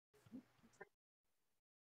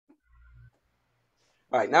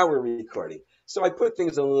All right, now we're recording. So I put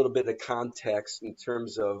things in a little bit of context in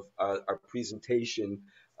terms of our presentation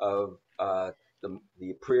of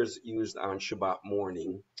the prayers used on Shabbat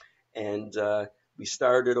morning. And we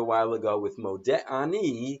started a while ago with Modeh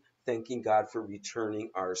Ani, thanking God for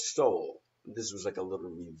returning our soul. This was like a little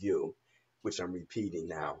review, which I'm repeating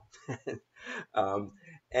now. um,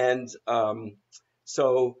 and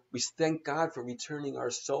so we thank God for returning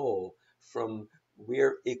our soul from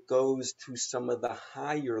where it goes to some of the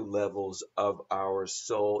higher levels of our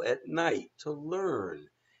soul at night to learn.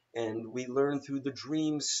 And we learn through the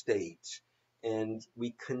dream state and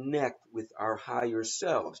we connect with our higher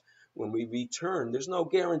selves. When we return, there's no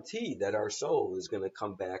guarantee that our soul is going to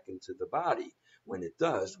come back into the body. When it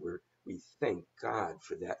does, we thank God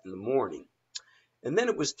for that in the morning. And then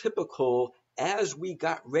it was typical as we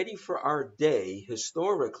got ready for our day,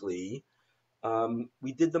 historically,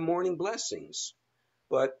 we did the morning blessings.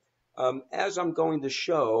 But as I'm going to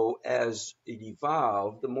show, as it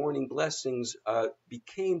evolved, the morning blessings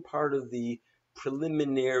became part of the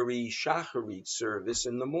preliminary shacharit service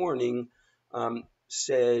in the morning,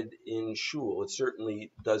 said in shul. It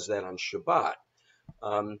certainly does that on Shabbat.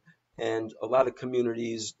 Um, and a lot of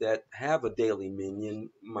communities that have a daily minyan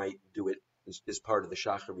might do it as part of the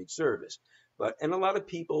shacharit service. And a lot of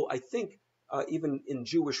people, I think, even in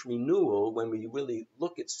Jewish renewal, when we really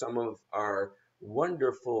look at some of our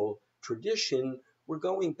wonderful tradition, we're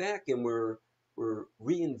going back and we're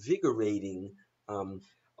reinvigorating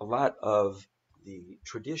a lot of the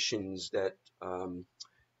traditions that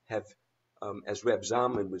have, as Reb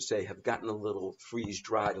Zalman would say, have gotten a little freeze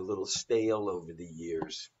dried, a little stale over the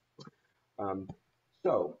years. Um,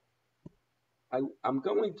 so I'm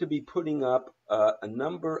going to be putting up a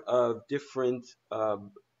number of different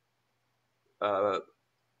uh,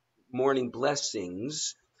 morning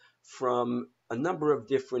blessings from a number of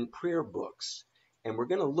different prayer books. And we're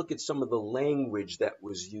going to look at some of the language that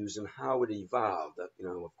was used and how it evolved.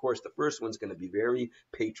 Of course, the first one's going to be very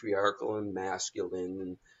patriarchal and masculine.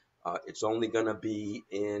 And it's only going to be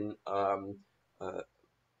in uh,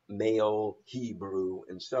 male Hebrew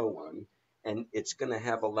and so on. And it's going to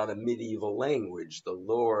have a lot of medieval language, the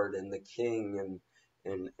Lord and the King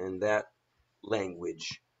and that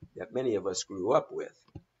language that many of us grew up with.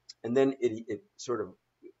 And then it sort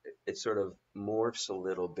of morphs a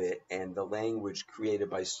little bit, and the language created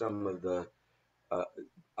by some of the uh,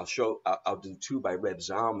 I'll do two by Reb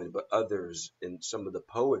Zalman, but others in some of the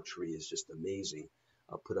poetry is just amazing.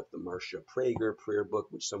 I'll put up the Marsha Prager prayer book,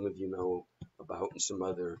 which some of you know about, and some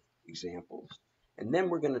other examples. And then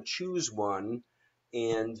we're going to choose one,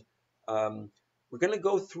 and we're going to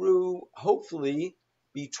go through, hopefully,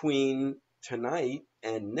 between tonight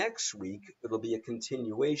and next week. It'll be a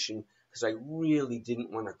continuation because I really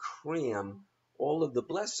didn't want to cram all of the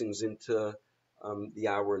blessings into the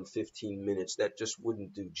hour and 15 minutes. That just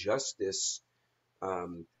wouldn't do justice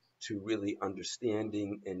to really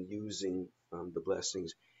understanding and using the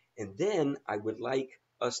blessings. And then I would like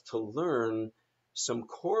us to learn some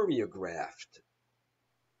choreographed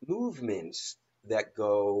movements that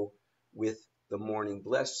go with the morning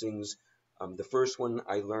blessings. The first one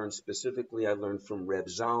I learned from Reb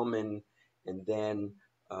Zalman, and then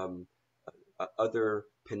other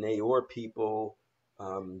Pnei Or people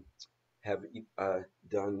have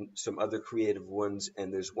done some other creative ones,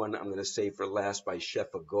 and there's one I'm going to save for last by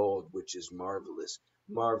Shefa Gold, which is marvelous,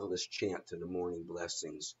 marvelous chant to the morning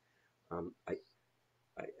blessings. I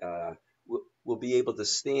we'll be able to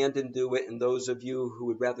stand and do it, and those of you who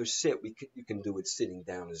would rather sit, you can do it sitting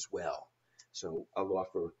down as well. So I'll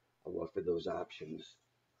offer those options.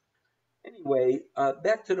 Anyway,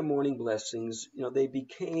 back to the morning blessings. They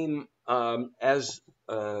became as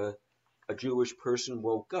a Jewish person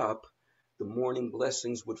woke up, the morning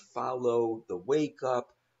blessings would follow the wake up,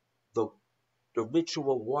 the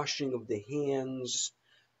ritual washing of the hands,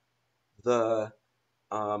 the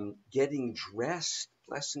getting dressed,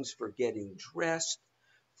 blessings for getting dressed,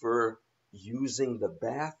 for using the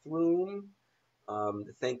bathroom,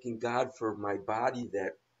 thanking God for my body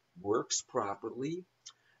that works properly,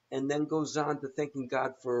 and then goes on to thanking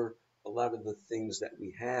God for a lot of the things that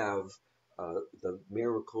we have, the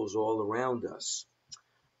miracles all around us.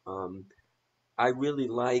 I really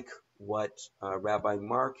like what Rabbi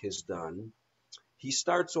Marc has done. He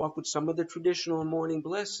starts off with some of the traditional morning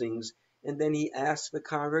blessings, and then he asks the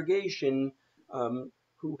congregation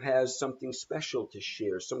who has something special to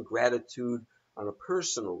share, some gratitude on a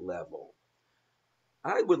personal level.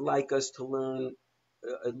 I would like us to learn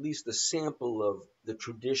at least a sample of the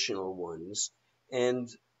traditional ones, and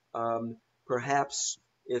perhaps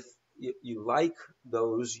if you like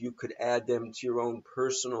those, you could add them to your own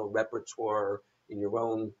personal repertoire in your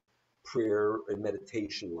own prayer and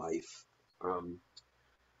meditation life.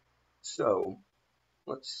 So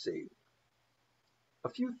let's see. A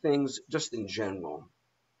few things just in general.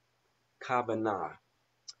 Kavanah,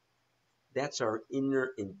 that's our inner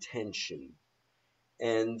intention.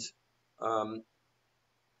 And um,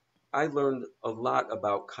 I learned a lot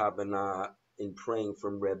about Kavanah in praying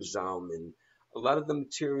from Reb Zalman. A lot of the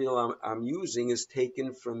material I'm using is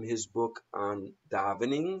taken from his book on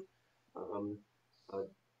davening. Um,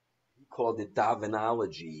 he called it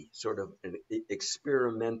Davenology, sort of an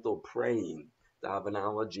experimental praying,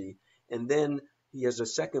 Davenology. And then he has a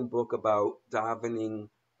second book about davening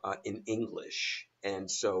in English. And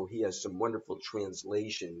so he has some wonderful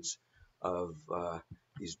translations of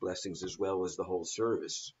these blessings as well as the whole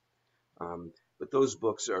service. But those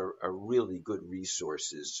books are really good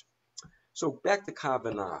resources. So back to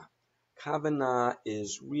Kavanah. Kavanah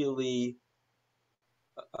is really,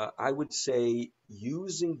 I would say,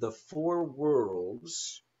 using the four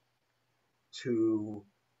worlds to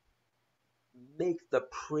make the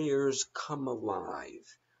prayers come alive.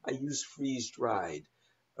 I use freeze-dried.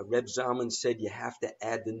 Reb Zalman said you have to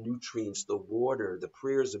add the nutrients, the water. The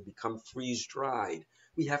prayers have become freeze-dried.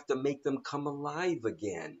 We have to make them come alive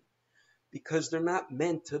again, because they're not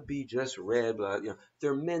meant to be just read.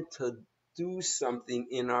 They're meant to do something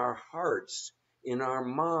in our hearts, in our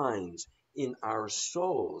minds, in our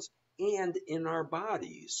souls, and in our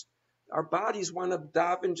bodies. Our bodies want to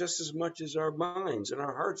daven just as much as our minds, and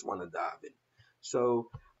our hearts want to daven. So,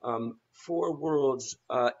 four worlds.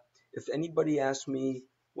 If anybody asked me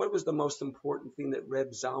what was the most important thing that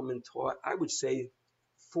Reb Zalman taught, I would say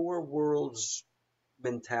four worlds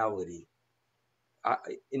mentality.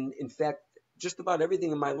 In fact, just about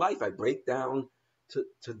everything in my life, I break down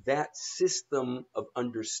to that system of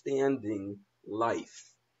understanding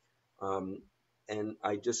life. And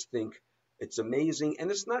I just think it's amazing. And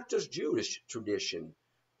it's not just Jewish tradition.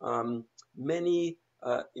 Many,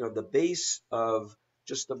 the base of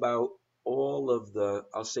just about all of the,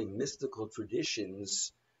 I'll say, mystical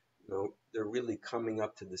traditions, they're really coming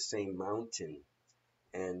up to the same mountain.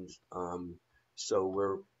 And so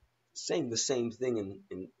we're saying the same thing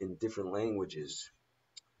in different languages.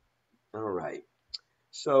 All right.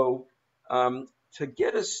 So to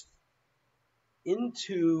get us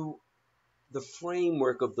into the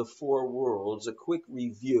framework of the four worlds, a quick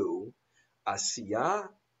review. Asiyah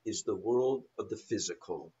is the world of the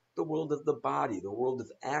physical, the world of the body, the world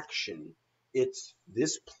of action. It's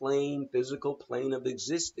this plane, physical plane of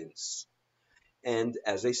existence. And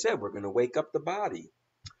as I said, we're going to wake up the body.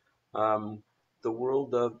 The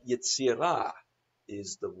world of Yetzirah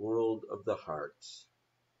is the world of the heart.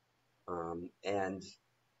 And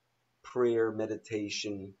prayer,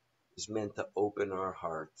 meditation is meant to open our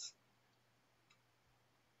heart.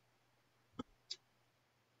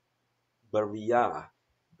 Bariyah,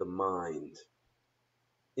 the mind.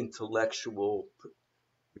 Intellectual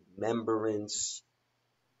remembrance,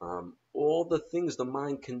 all the things the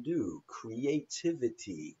mind can do,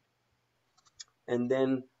 creativity. And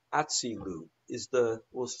then Atzilut is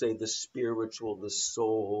we'll say the spiritual, the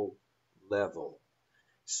soul level.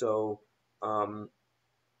 So the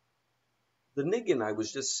niggin I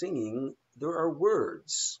was just singing, there are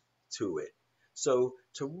words to it. So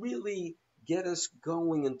to really get us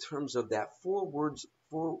going in terms of that four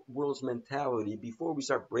worlds mentality, before we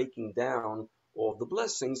start breaking down all the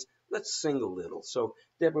blessings, let's sing a little. So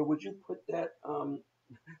Deborah, would you put that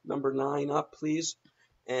number 9 up, please?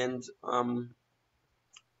 And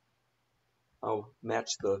I'll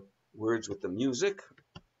match the words with the music.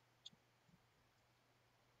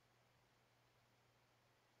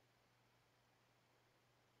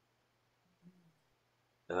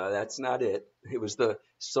 That's not it. It was the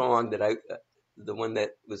song that the one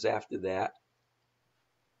that was after that.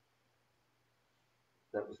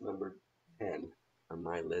 That was number 10 on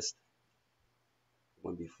my list. The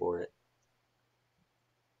one before it.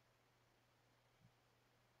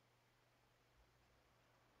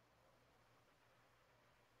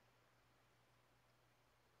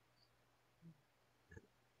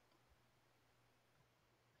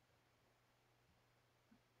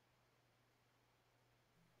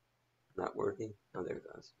 Not working? Oh, there it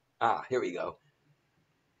goes. Here we go.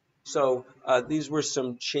 So these were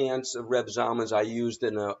some chants of Reb Zalman's I used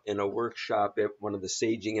in a workshop at one of the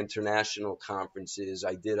Saging International conferences.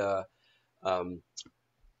 I did a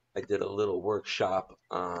little workshop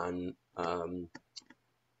on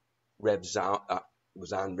Reb Zalman. It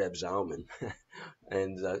was on Reb Zalman,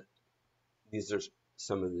 and these are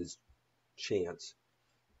some of his chants.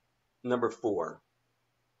 Number 4.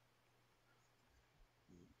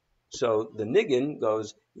 So the niggin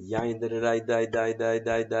goes yai da da da da da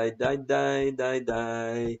da da da da da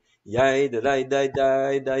da yai da da da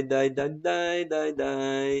da da da da da da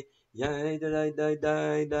da yai da da da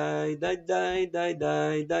da da da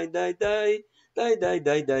da da da da da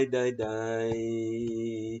da da da da.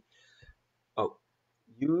 Oh,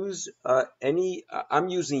 use I'm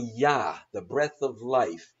using Yah, the breath of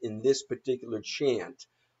life, in this particular chant.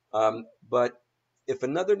 But if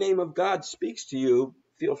another name of God speaks to you,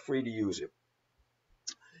 feel free to use it.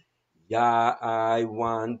 Yah, I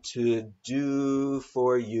want to do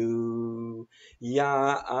for you.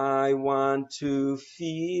 Yah, I want to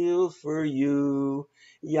feel for you.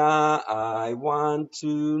 Yah, I want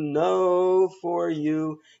to know for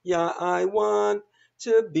you. Yah, I want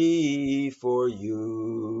to be for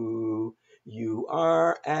you. You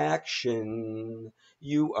are action.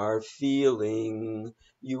 You are feeling.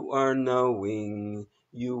 You are knowing.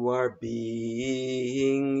 You are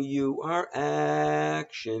being. You are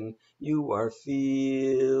action. You are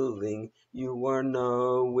feeling, you are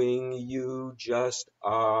knowing, you just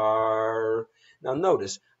are. Now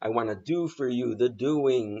notice, I want to do for you. The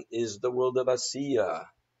doing is the world of Asiya.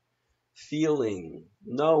 Feeling,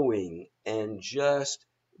 knowing, and just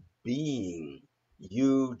being.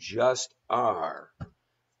 You just are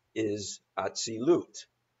is Atzilut.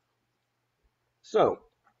 So,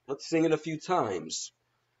 let's sing it a few times.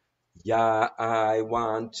 Yah, I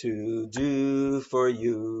want to do for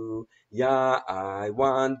you. Yah, I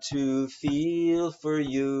want to feel for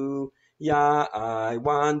you. Yah, I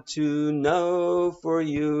want to know for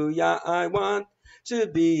you. Yah, I want to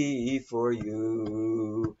be for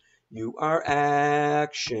you. You are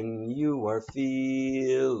action, you are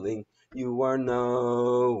feeling, you are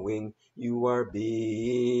knowing, you are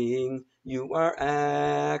being, you are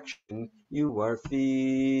action, you are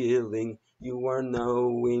feeling, you are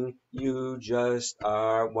knowing, you just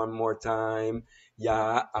are. One more time.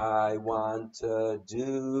 Yeah, I want to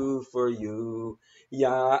do for you.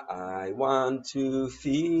 Yeah, I want to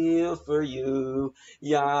feel for you.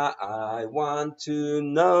 Yeah, I want to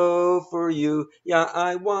know for you. Yeah,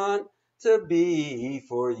 I want to be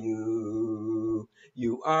for you.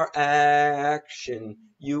 You are action.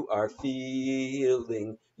 You are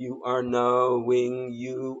feeling. You are knowing.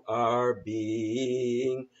 You are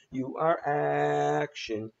being. You are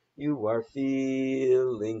action. You are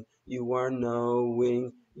feeling. You are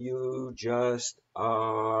knowing. You just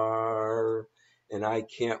are. And I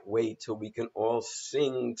can't wait till we can all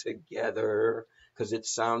sing together because it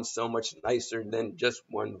sounds so much nicer than just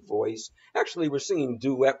one voice. Actually, we're singing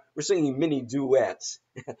mini duets,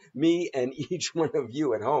 me and each one of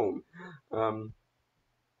you at home. Um,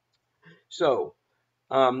 so,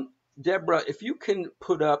 Deborah, if you can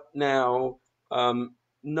put up now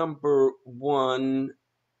number 1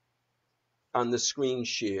 on the screen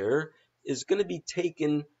share is going to be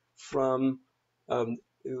taken from.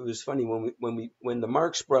 It was funny when the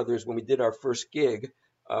Marx brothers, when we did our first gig,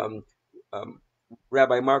 um, um,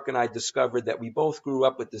 Rabbi Marc and I discovered that we both grew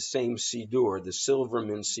up with the same Siddur, the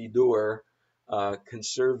Silverman Siddur,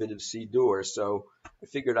 conservative Siddur. So I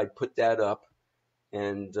figured I'd put that up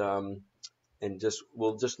and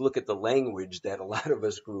we'll just look at the language that a lot of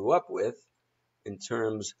us grew up with in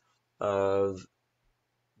terms of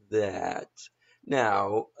that.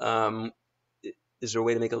 Now, is there a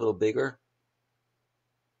way to make it a little bigger?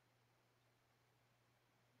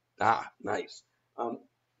 Ah, nice. Um,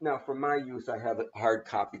 Now, for my use, I have a hard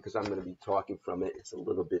copy because I'm going to be talking from it. It's a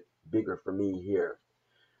little bit bigger for me here.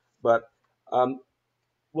 But um,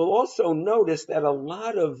 we'll also notice that a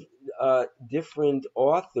lot of different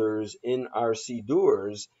authors in our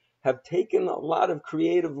Sidurs have taken a lot of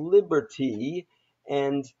creative liberty,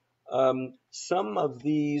 and some of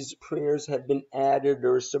these prayers have been added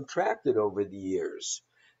or subtracted over the years.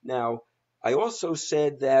 Now, I also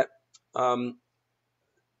said that um,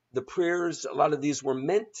 the prayers, a lot of these were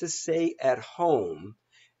meant to say at home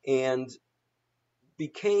and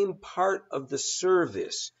became part of the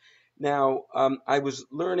service. Now, I was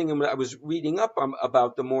learning and I was reading up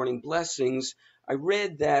about the morning blessings. I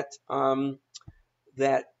read that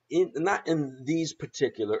that in not in these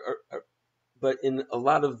particular, but in a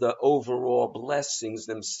lot of the overall blessings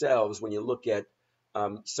themselves, when you look at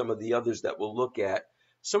some of the others that we'll look at,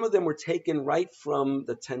 some of them were taken right from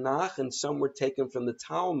the Tanakh and some were taken from the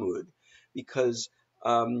Talmud, because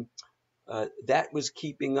that was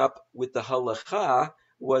keeping up with the halacha,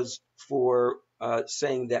 was for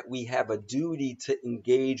saying that we have a duty to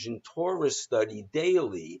engage in Torah study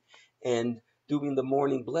daily, and doing the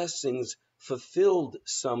morning blessings fulfilled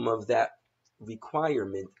some of that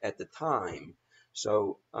requirement at the time.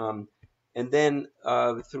 So, and then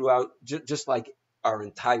throughout, just like our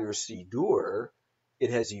entire Siddur, it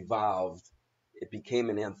has evolved. It became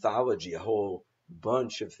an anthology, a whole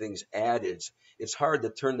bunch of things added. It's hard to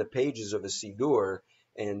turn the pages of a Siddur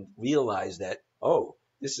and realize that, oh,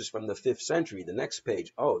 this is from the 5th century. The next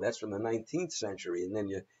page, oh, that's from the 19th century. And then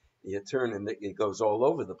you turn and it goes all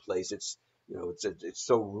over the place. It's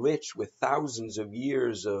so rich with thousands of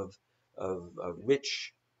years of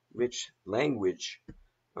rich language.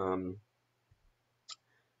 Um,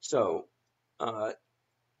 so uh,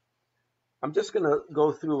 I'm just going to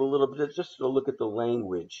go through a little bit just to look at the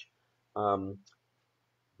language. Um,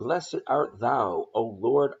 Blessed art thou, O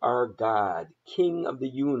Lord our God, King of the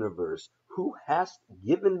universe, who hast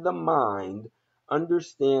given the mind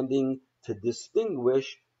understanding to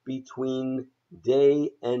distinguish between day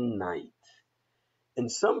and night. In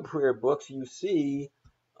some prayer books, you see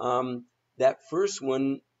that first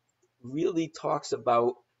one really talks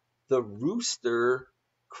about the rooster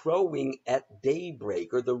crowing at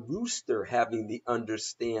daybreak, or the rooster having the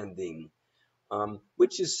understanding,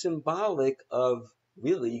 which is symbolic of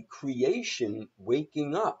really creation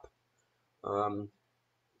waking up.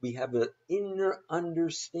 We have an inner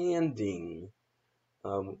understanding.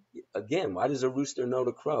 Um, Again, why does a rooster know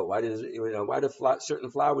to crow? Why do certain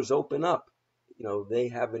flowers open up? They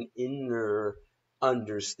have an inner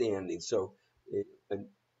understanding. So, an,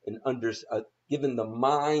 given the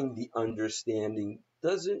mind the understanding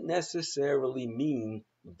doesn't necessarily mean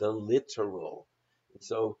the literal. And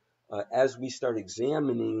so, as we start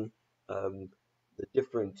examining the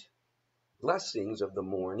different blessings of the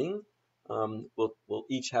morning, we'll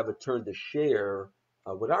each have a turn to share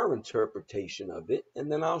with our interpretation of it,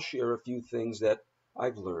 and then I'll share a few things that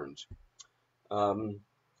I've learned. Um,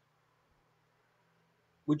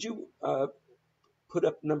 would you put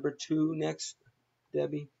up number 2 next,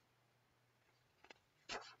 Debbie?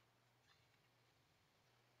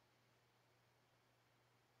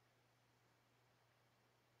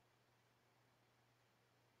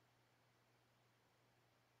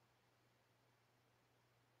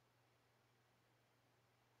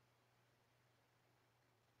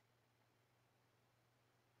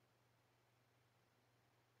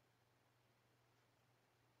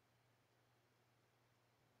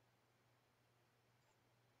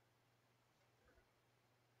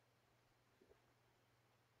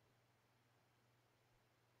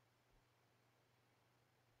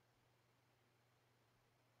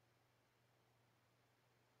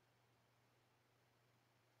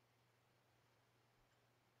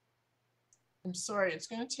 I'm sorry, it's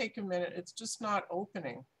going to take a minute. It's just not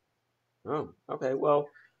opening. Oh, okay. Well,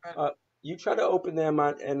 you try to open them,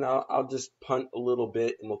 and I'll just punt a little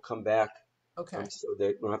bit, and we'll come back. Okay. So that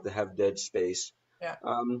we don't have to have dead space. Yeah.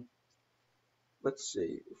 Let's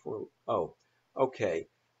see. Okay.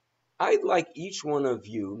 I'd like each one of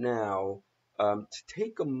you now to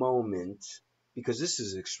take a moment, because this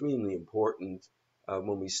is extremely important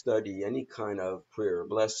when we study any kind of prayer or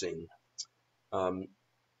blessing.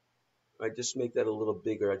 I just make that a little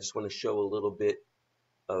bigger. I just want to show a little bit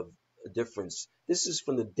of a difference. This is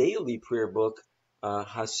from the daily prayer book,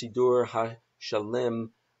 Hasidur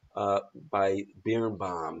HaShalem by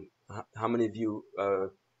Birnbaum. How many of you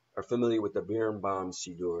are familiar with the Birnbaum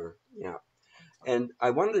Sidur? Yeah. And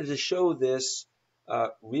I wanted to show this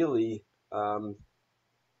really.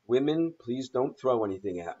 Women, please don't throw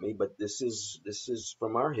anything at me, but this is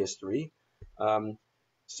from our history.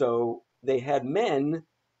 So they had men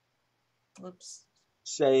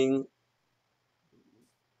saying,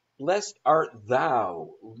 Blessed art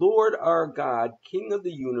thou, Lord our God, King of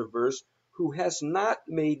the universe, who hast not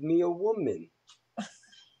made me a woman.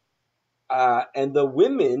 And the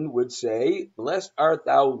women would say, Blessed art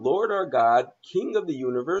thou, Lord our God, King of the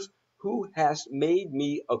universe, who hast made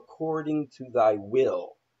me according to thy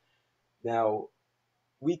will. Now,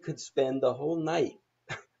 we could spend the whole night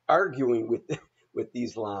arguing with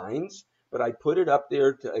these lines, but I put it up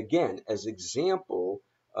there to, again, as example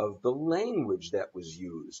of the language that was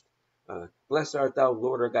used. Blessed art thou,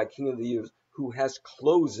 Lord our God, King of the universe, who has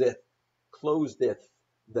clotheth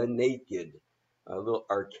the naked. A little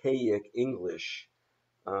archaic English.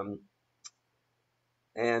 And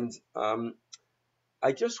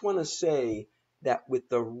I just want to say that with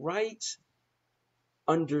the right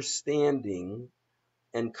understanding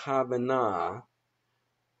and kavanah,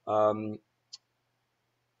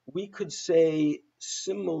 we could say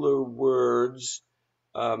similar words,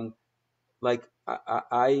 like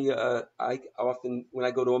I often, when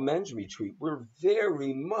I go to a men's retreat, we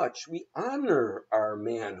honor our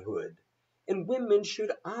manhood, and women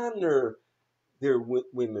should honor their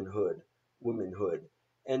womanhood.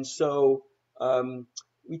 And so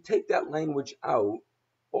we take that language out,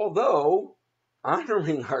 although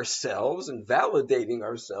honoring ourselves and validating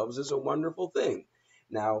ourselves is a wonderful thing.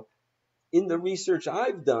 Now, in the research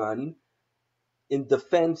I've done in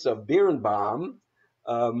defense of Birnbaum,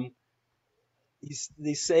 um,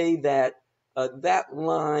 they say that that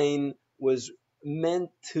line was meant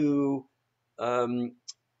to, um,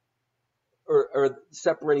 or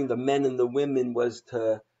separating the men and the women was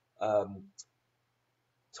to um,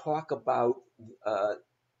 talk about uh,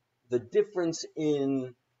 the difference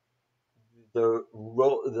in the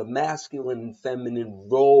masculine and feminine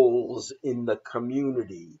roles in the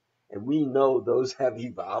community, and we know those have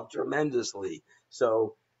evolved tremendously.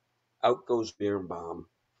 So out goes Birnbaum.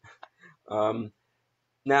 Um,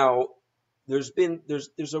 Now,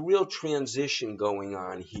 there's a real transition going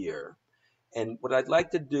on here, and what I'd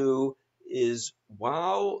like to do is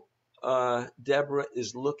while Deborah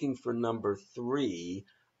is looking for number 3,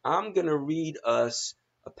 I'm going to read us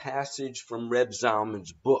a passage from Reb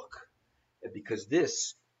Zalman's book, because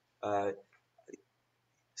this uh,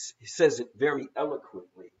 says it very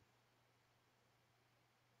eloquently.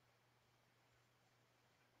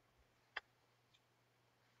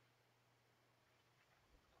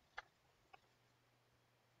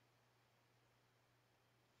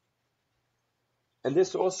 And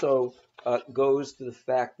this also goes to the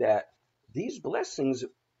fact that these blessings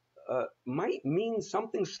might mean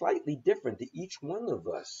something slightly different to each one of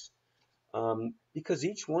us, because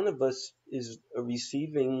each one of us is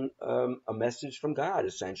receiving a message from God,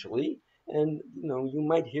 essentially. And you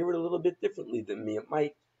might hear it a little bit differently than me.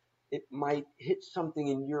 It might hit something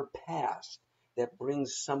in your past that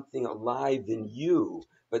brings something alive in you,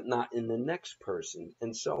 but not in the next person,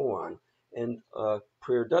 and so on. And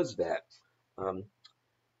prayer does that. Um,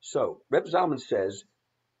 so Reb Zalman says,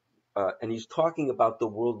 and he's talking about the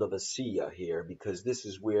world of Asiya here, because this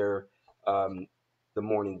is where the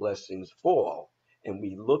morning blessings fall. And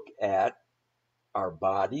we look at our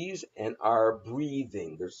bodies and our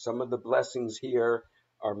breathing. There's some of the blessings here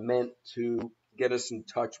are meant to get us in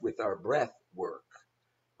touch with our breath work.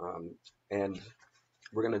 And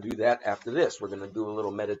we're going to do that after this. We're going to do a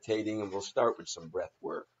little meditating, and we'll start with some breath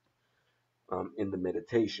work in the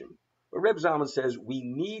meditation. But Reb Zalman says we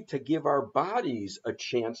need to give our bodies a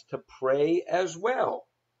chance to pray as well.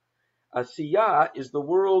 Asiyah is the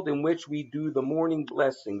world in which we do the morning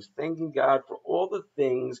blessings, thanking God for all the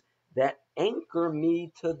things that anchor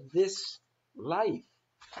me to this life.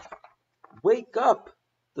 Wake up,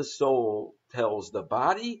 the soul tells the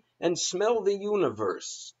body, and smell the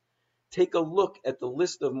universe. Take a look at the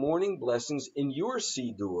list of morning blessings in your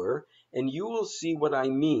Siddur, and you will see what I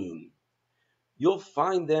mean. You'll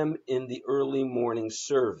find them in the early morning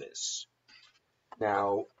service.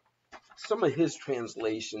 Now, some of his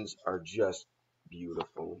translations are just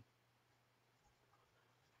beautiful.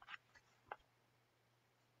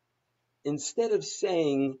 Instead of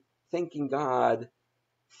saying, thanking God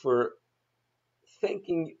for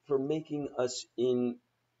making us in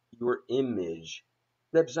your image,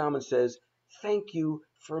 Reb Zalman says, thank you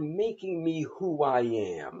for making me who I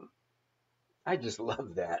am. I just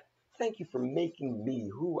love that. Thank you for making me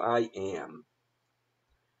who I am.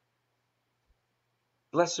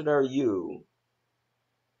 Blessed are you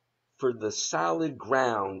for the solid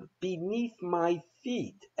ground beneath my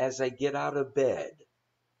feet as I get out of bed.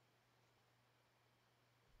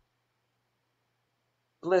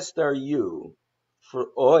 Blessed are you for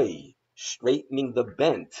oi, straightening the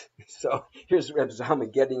bent. So here's Reb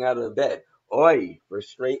Zalman getting out of bed. Oi, for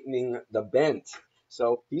straightening the bent.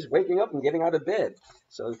 So he's waking up and getting out of bed.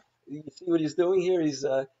 So you see what he's doing here?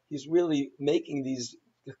 He's really making these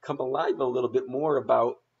come alive a little bit more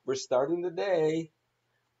about we're starting the day.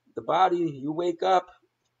 The body, you wake up.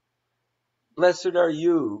 Blessed are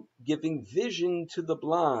you, giving vision to the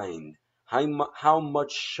blind. How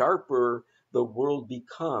much sharper the world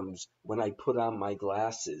becomes when I put on my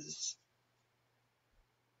glasses.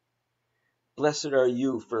 Blessed are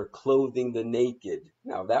you for clothing the naked.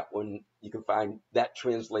 Now that one, you can find that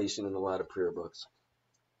translation in a lot of prayer books.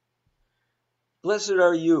 Blessed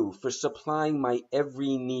are you for supplying my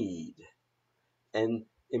every need. And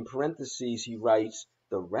in parentheses, he writes,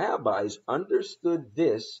 the rabbis understood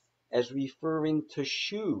this as referring to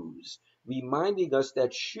shoes, reminding us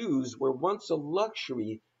that shoes were once a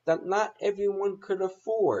luxury that not everyone could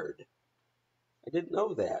afford. I didn't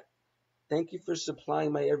know that. Thank you for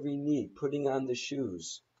supplying my every need, putting on the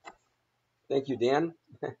shoes. Thank you, Dan.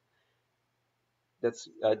 That's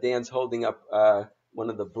Dan's holding up one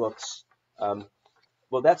of the books.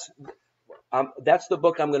 Well, that's the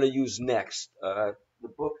book I'm going to use next. The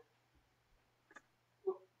book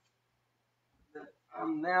that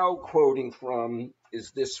I'm now quoting from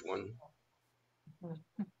is this one.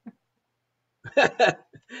 Are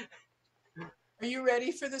you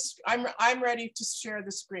ready for this? I'm ready to share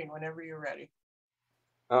the screen whenever you're ready.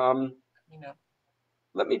 You know.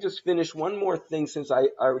 Let me just finish one more thing since I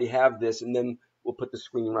already have this, and then we'll put the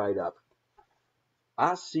screen right up.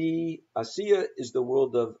 Asiya is the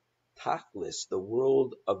world of Tachlis, the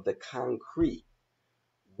world of the concrete.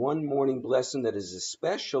 One morning blessing that is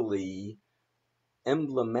especially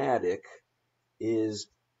emblematic is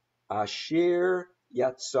Asher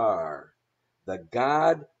Yatzar, the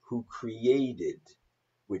God who created,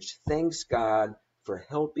 which thanks God for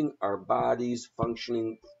helping our bodies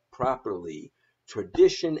functioning properly.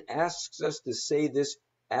 Tradition asks us to say this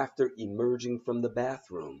after emerging from the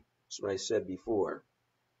bathroom. That's what I said before.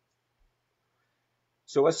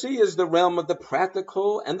 So Asiya is the realm of the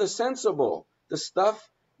practical and the sensible, the stuff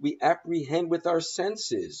we apprehend with our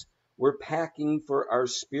senses. We're packing for our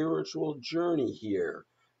spiritual journey here,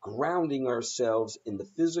 grounding ourselves in the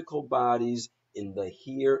physical bodies in the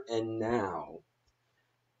here and now.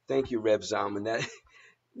 Thank you, Reb Zalman.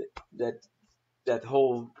 That that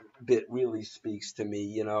whole bit really speaks to me.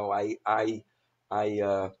 You know, I'm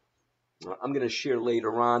going to share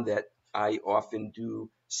later on that I often do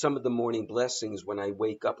some of the morning blessings when I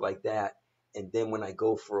wake up like that. And then when I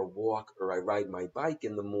go for a walk or I ride my bike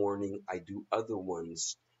in the morning, I do other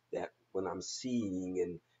ones that when I'm seeing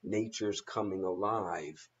and nature's coming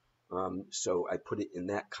alive. So I put it in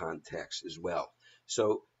that context as well.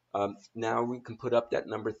 So now we can put up that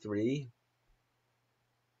number 3.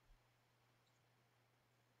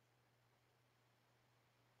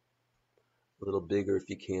 A little bigger if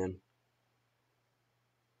you can.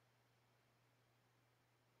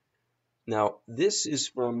 Now, this is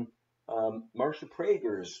from Marcia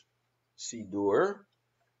Prager's Sidur.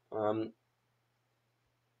 Are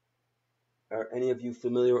any of you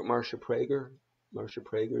familiar with Marcia Prager? Marcia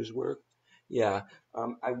Prager's work? Yeah.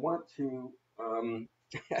 I want to, I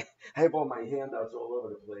have all my handouts all over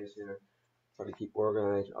the place here. Try to keep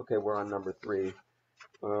organized. Okay, we're on number 3.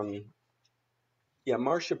 Yeah,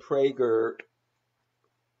 Marcia Prager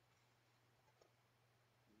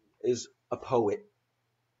is a poet.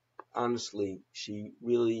 Honestly, she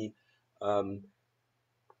really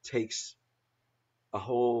takes a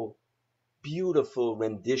whole beautiful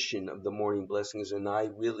rendition of the morning blessings, and I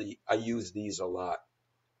use these a lot.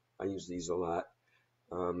 You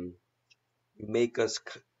make us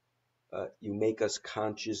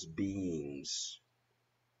conscious beings.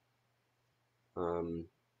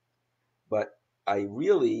 But I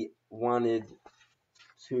really wanted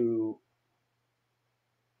to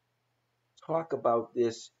talk about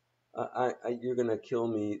this. You're gonna kill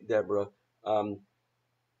me, Deborah.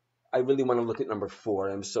 I really want to look at number 4.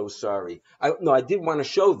 I'm so sorry. I did want to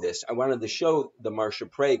show this. I wanted to show the Marcia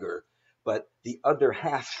Prager, but the other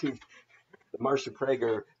half, the Marcia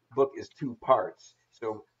Prager book is 2 parts.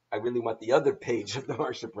 So I really want the other page of the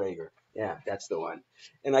Marcia Prager. Yeah, that's the one.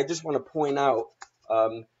 And I just want to point out,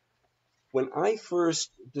 when I first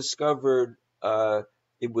discovered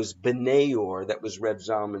it was B'nai Or, that was Reb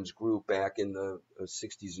Zalman's group back in the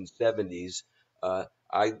 60s and 70s.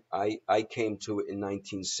 I came to it in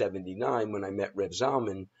 1979 when I met Reb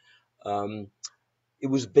Zalman. It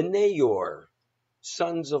was B'nai Or,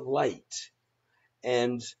 Sons of Light,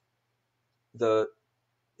 and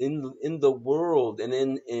in the world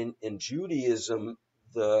and in Judaism,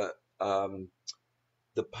 the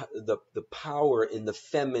power in the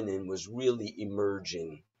feminine was really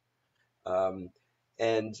emerging.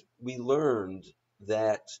 And we learned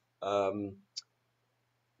that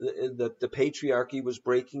the patriarchy was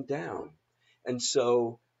breaking down. And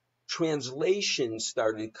so translations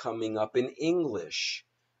started coming up in English.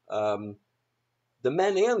 The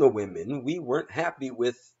men and the women, we weren't happy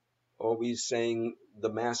with always saying the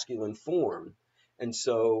masculine form. And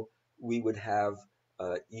so we would have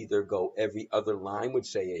either go every other line would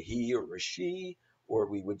say a he or a she, or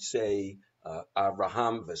we would say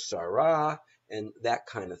Abraham v'Sarah, and that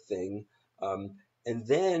kind of thing. And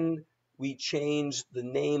then we changed the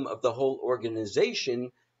name of the whole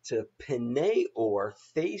organization to Pnei Or,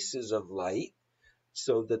 Faces of Light,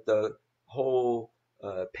 so that the whole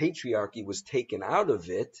patriarchy was taken out of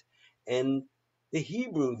it, and the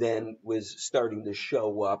Hebrew then was starting to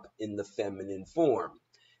show up in the feminine form.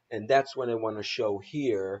 And that's what I want to show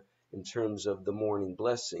here in terms of the morning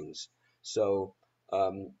blessings. So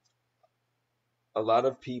a lot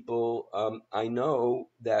of people, I know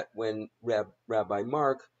that when Rabbi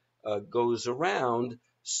Marc goes around,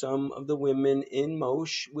 some of the women in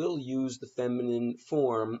MOSh will use the feminine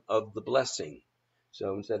form of the blessing.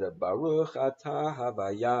 So instead of Baruch Atah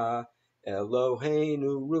Havaya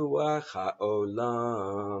Eloheinu Ruach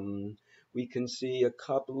HaOlam, we can see a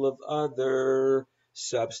couple of other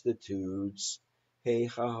substitutes. Hey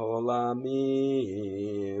haolamim,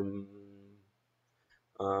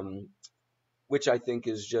 which I think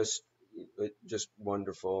is just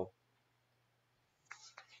wonderful.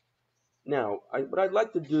 Now, what I'd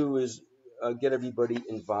like to do is get everybody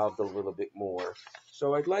involved a little bit more.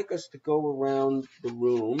 So I'd like us to go around the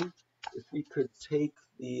room. If we could take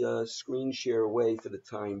the screen share away for the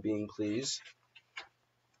time being, please.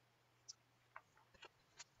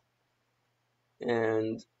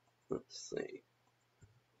 And let's see.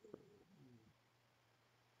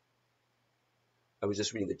 I was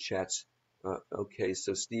just reading the chats. Okay,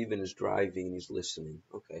 so Stephen is driving. He's listening.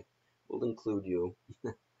 Okay, we'll include you.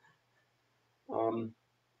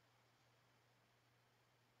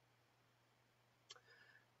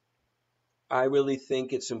 I really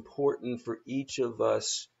think it's important for each of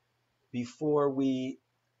us, before we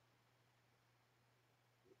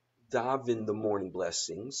daven the morning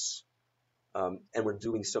blessings, and we're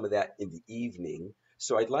doing some of that in the evening.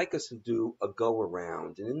 So I'd like us to do a go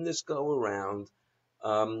around. And in this go around,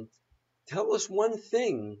 tell us one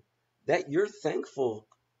thing that you're thankful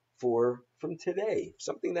for from today,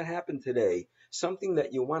 something that happened today, something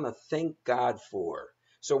that you want to thank God for.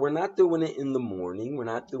 So we're not doing it in the morning. We're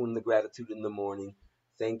not doing the gratitude in the morning.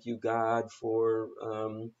 Thank you, God, for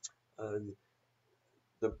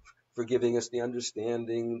for giving us the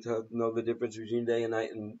understanding to know the difference between day and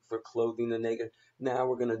night, and for clothing the naked. Now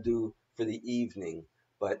we're going to do for the evening,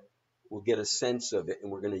 but we'll get a sense of it,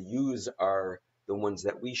 and we're going to use the ones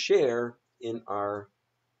that we share in our,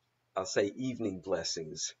 I'll say, evening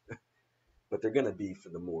blessings, but they're going to be for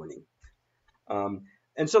the morning.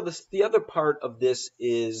 And so the other part of this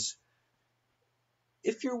is,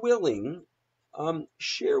 if you're willing,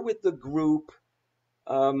 share with the group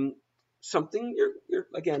something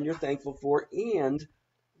you're thankful for, and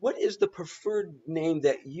what is the preferred name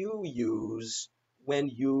that you use when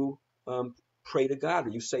you pray to God or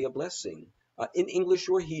you say a blessing, in English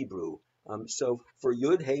or Hebrew. So for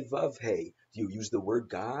Yud Hey Vav Hey, do you use the word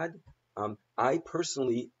God? I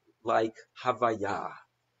personally like Havaya,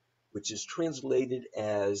 which is translated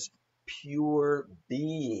as pure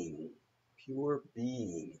being,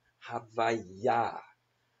 Havaya,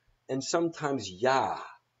 and sometimes Yah,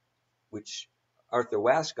 which Arthur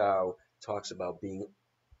Waskow talks about being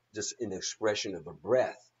just an expression of a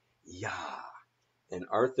breath, Yah. And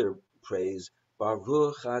Arthur prays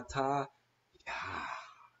Baruch Atah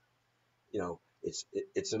Yah.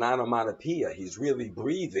 It's an onomatopoeia. He's really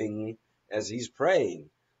breathing as he's praying.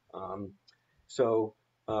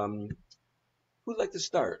 Who'd like to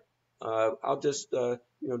start? I'll just do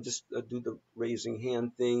the raising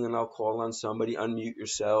hand thing, and I'll call on somebody. Unmute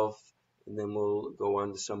yourself, and then we'll go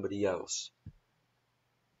on to somebody else.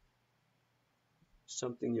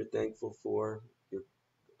 Something you're thankful for,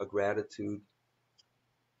 a gratitude.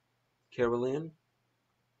 Carol Ann?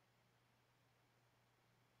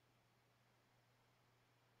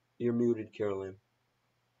 You're muted, Carol Ann.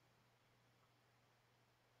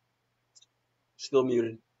 Still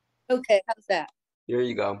muted. Okay, how's that? There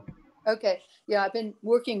you go. Okay, yeah, I've been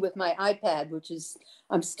working with my iPad, which is,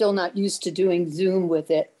 I'm still not used to doing Zoom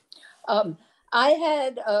with it. I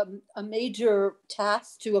had a major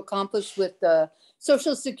task to accomplish with the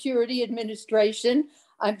Social Security Administration.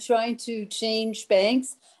 I'm trying to change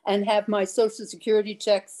banks and have my Social Security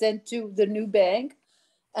check sent to the new bank.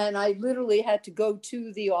 And I literally had to go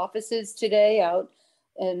to the offices today out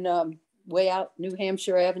in way out New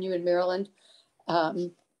Hampshire Avenue in Maryland.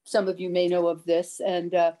 Some of you may know of this.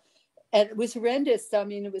 And it was horrendous. I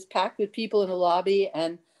mean, it was packed with people in the lobby.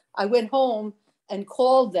 And I went home and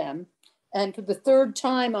called them. And for the third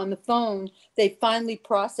time on the phone, they finally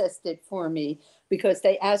processed it for me because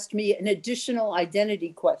they asked me an additional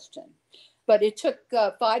identity question. But it took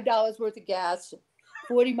 $5 worth of gas,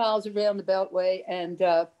 40 miles around the Beltway, and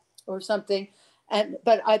or something, and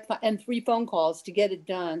 3 phone calls to get it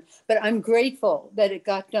done. But I'm grateful that it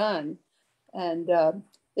got done, and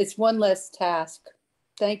it's one less task.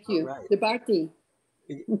 Thank you. All right. Debarti.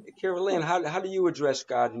 Carol Ann, how do you address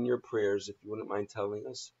God in your prayers, if you wouldn't mind telling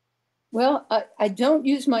us? Well, I don't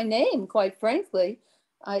use my name, quite frankly.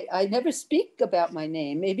 I never speak about my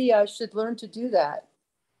name. Maybe I should learn to do that.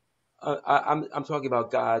 I'm talking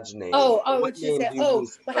about God's name. What you said.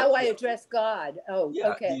 How I address God. Oh, yeah,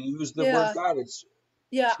 okay. You use the word God.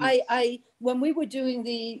 I when we were doing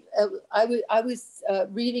the, I was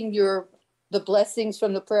reading the blessings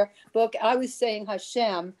from the prayer book. I was saying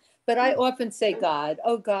Hashem, but I often say God.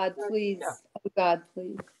 Oh God, please. Yeah. Oh God,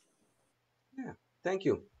 please. Yeah. Thank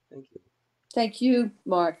you. Thank you,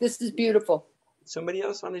 Mark. This is beautiful. Somebody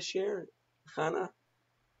else want to share? Hannah?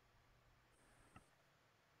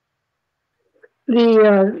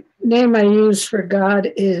 The name I use for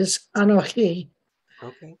God is Anochi.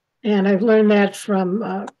 Okay. And I've learned that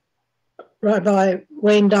from Rabbi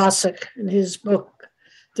Wayne Dosick in his book,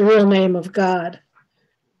 The Real Name of God.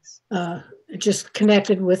 It just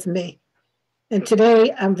connected with me. And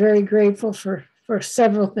today I'm very grateful for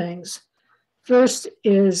several things. First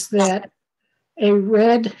is that a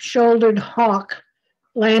red-shouldered hawk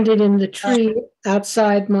landed in the tree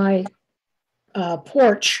outside my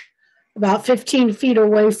porch about 15 feet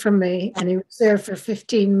away from me, and he was there for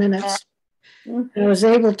 15 minutes. And I was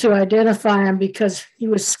able to identify him because he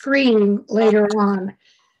was screaming later on.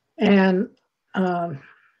 And the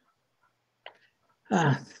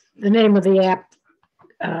name of the app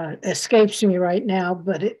escapes me right now,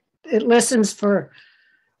 but it listens for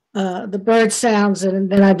the bird sounds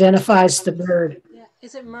and then identifies the bird. Yeah.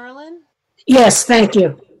 Is it Merlin? Yes, thank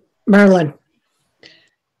you, Merlin.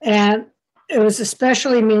 And it was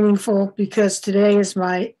especially meaningful because today is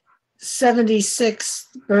my 76th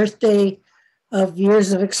birthday of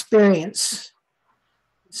years of experience.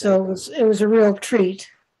 So it was a real treat.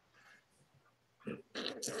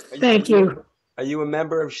 Thank you. Are you a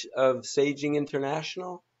member of Saging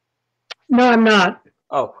International? No, I'm not.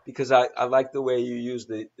 Oh, because I like the way you use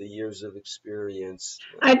the years of experience.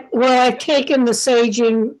 I've taken the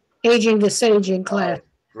Aging the Saging class. Oh,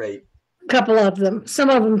 great. A couple of them,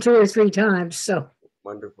 some of them 2 or 3 times. So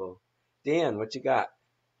wonderful. Dan, what you got?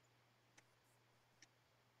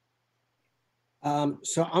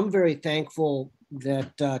 So I'm very thankful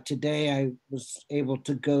that today I was able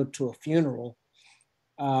to go to a funeral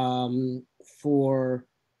for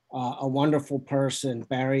a wonderful person,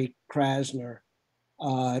 Barry Krasner,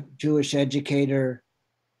 Jewish educator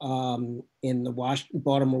in the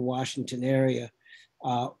Baltimore, Washington area,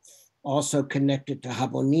 also connected to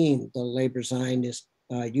Habonim, the labor Zionist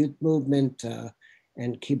youth movement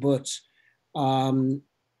and kibbutz,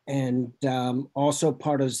 and also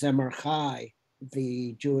part of Zemer Chai,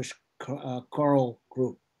 the Jewish choral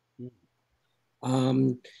group.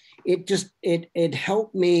 It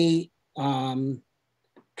helped me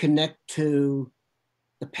connect to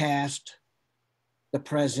the past, the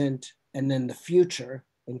present, and then the future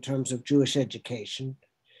in terms of Jewish education.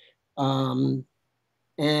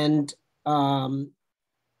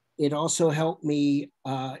 It also helped me,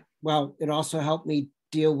 it also helped me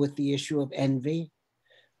deal with the issue of envy.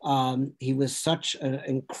 He was such an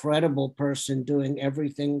incredible person, doing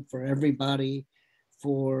everything for everybody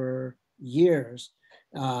for years,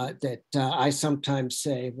 that I sometimes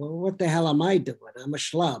say, well, what the hell am I doing? I'm a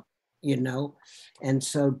schlub, you know? And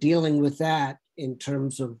so dealing with that in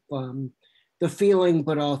terms of the feeling,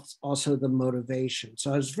 but also the motivation.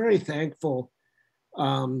 So I was very thankful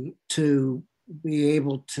to be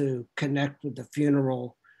able to connect with the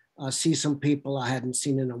funeral, see some people I hadn't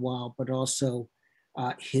seen in a while, but also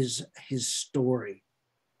his story.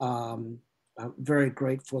 I'm very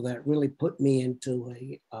grateful. That really put me into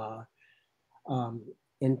a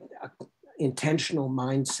intentional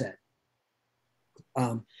mindset.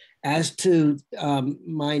 As to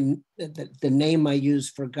the name I use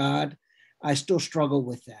for God, I still struggle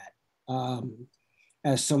with that.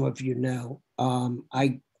 As some of you know,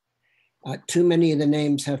 too many of the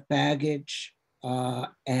names have baggage,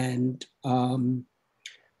 and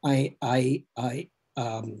I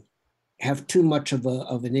have too much of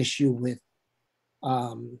an issue with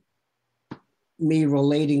me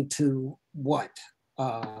relating to what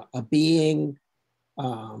a being,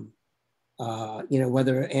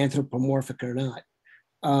 whether anthropomorphic or not,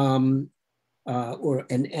 or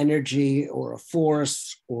an energy or a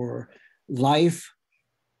force or life,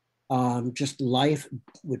 just life,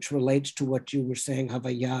 which relates to what you were saying,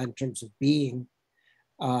 Havaya, in terms of being.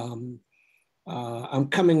 I'm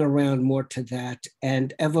coming around more to that,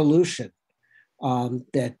 and evolution,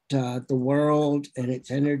 that the world and its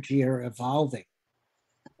energy are evolving.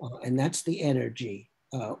 And that's the energy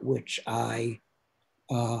which I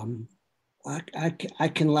can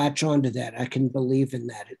latch onto that. I can believe in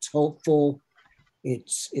that. It's hopeful.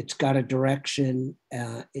 It's got a direction.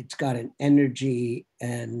 It's got an energy,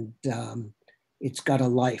 and it's got a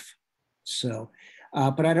life. So,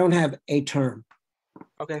 but I don't have a term.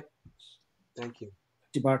 Okay. Thank you.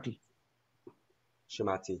 Dibarti.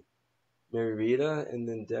 Shamati. Mary Rita and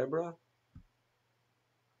then Deborah.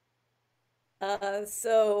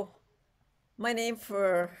 So my name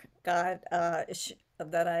for God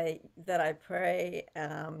that I pray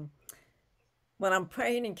when I'm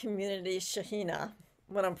praying in community, Shahina.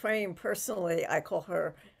 When I'm praying personally, I call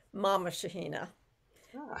her Mama Shahina,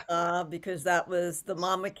 because that was the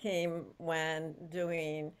mama came when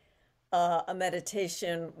doing a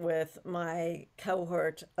meditation with my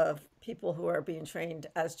cohort of people who are being trained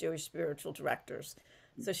as Jewish spiritual directors.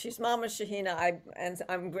 So she's Mama Shahina. And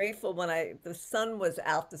I'm grateful when the sun was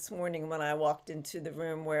out this morning when I walked into the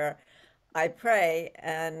room where I pray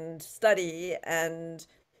and study, and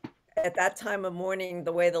at that time of morning,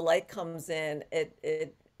 the way the light comes in,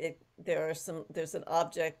 there's an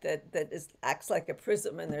object that acts like a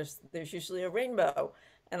prism, and there's usually a rainbow,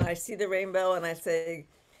 and I see the rainbow and I say,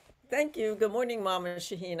 "Thank you, good morning, Mama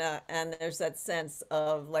Shahina," and there's that sense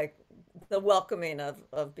of like the welcoming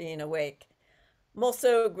of being awake. I'm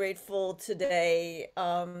also grateful today,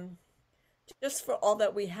 just for all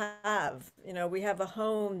that we have. We have a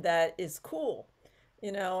home that is cool,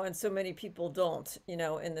 and so many people don't,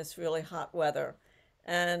 in this really hot weather.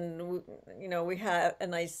 And, we had a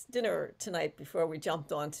nice dinner tonight before we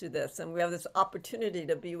jumped onto this. And we have this opportunity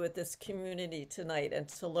to be with this community tonight and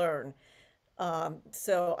to learn.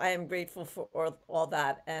 So I am grateful for all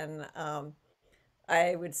that. And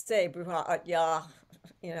I would say, Bruha Atya,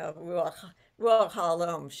 Ruach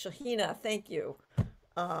Halom, Shahina, thank you.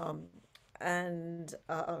 And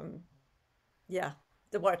yeah,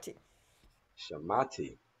 Dewarti.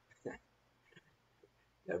 Shamati.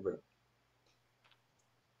 Deborah.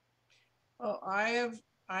 Well, I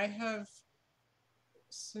have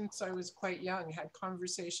since I was quite young had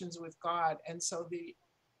conversations with God, and so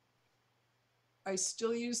I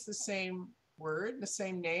still use the same word, the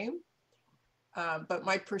same name, but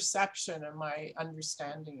my perception and my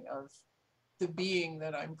understanding of the being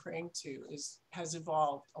that I'm praying to has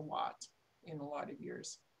evolved a lot in a lot of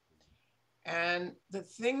years. And the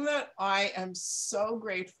thing that I am so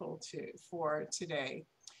grateful for today,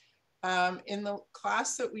 in the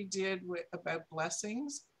class that we did about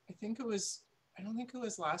blessings, I don't think it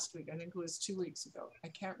was last week, I think it was 2 weeks ago, I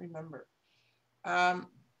can't remember.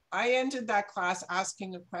 I ended that class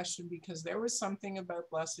asking a question because there was something about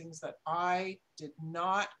blessings that I did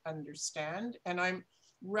not understand. And I'm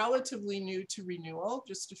relatively new to renewal,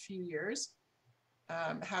 just a few years,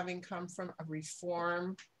 having come from a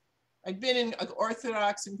reform. I'd been in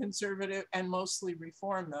Orthodox and conservative and mostly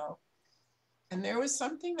reform though. And there was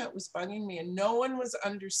something that was bugging me and no one was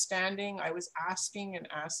understanding. I was asking and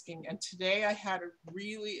asking. And today I had a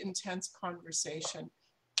really intense conversation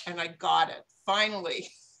and I got it, finally.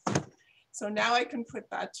 So now I can put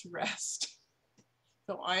that to rest.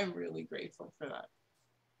 So I am really grateful for that.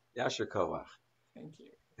 Yasher Koach. Thank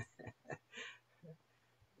you.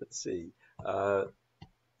 Let's see.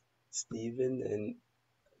 Stephen and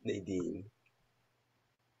Nadine.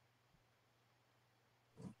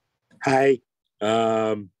 Hi.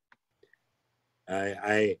 I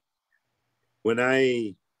when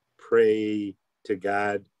I pray to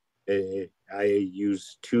God, I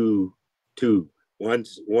use two. One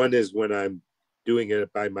is when I'm doing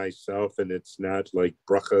it by myself, and it's not like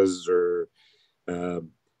brachas or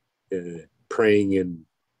praying in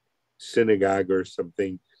synagogue or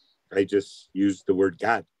something. I just use the word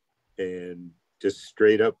God and just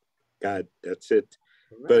straight up God. That's it.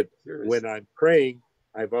 Right. But when I'm praying,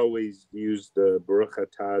 I've always used the Baruch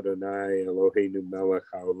Atah Adonai Eloheinu Melech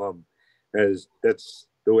Haolam, as that's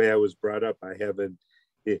the way I was brought up. I haven't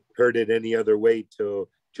heard it any other way till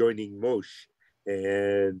joining MOSh.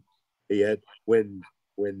 And yet when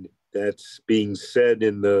that's being said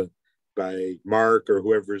by Marc or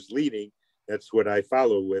whoever's leading, that's what I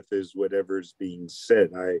follow with, is whatever's being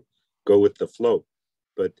said. I go with the flow.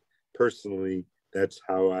 But personally, that's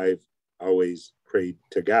how I've always prayed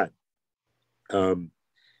to God.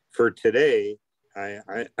 For today,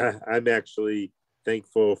 I'm actually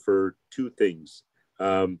thankful for two things.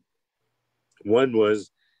 One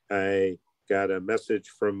was I got a message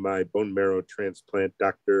from my bone marrow transplant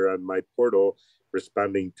doctor on my portal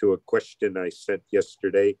responding to a question I sent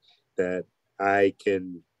yesterday that I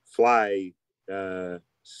can fly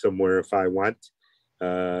somewhere if I want,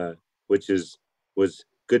 which was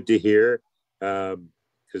good to hear,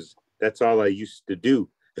 because that's all I used to do.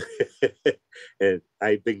 And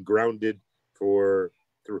I've been grounded for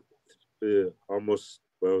almost,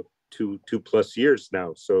 well, two plus years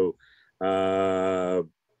now. So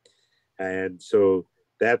and so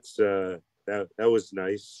that's that was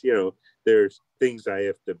nice. There's things I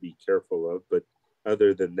have to be careful of, but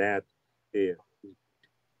other than that,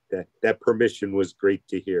 that permission was great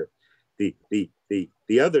to hear.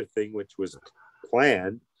 The other thing, which was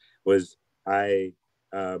planned, was I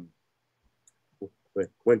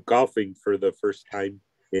went golfing for the first time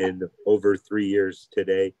in over 3 years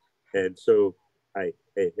today, and so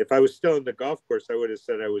if I was still in the golf course, I would have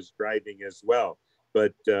said I was driving as well,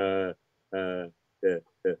 but the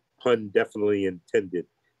pun definitely intended.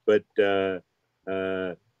 But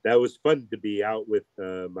that was fun to be out with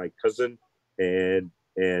my cousin and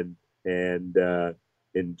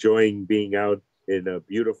enjoying being out in a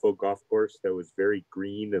beautiful golf course that was very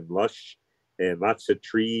green and lush and lots of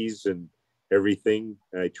trees and everything.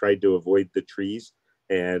 I tried to avoid the trees,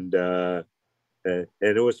 and it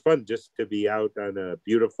was fun just to be out on a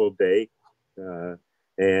beautiful day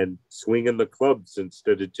and swinging the clubs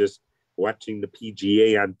instead of just watching the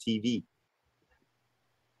PGA on TV.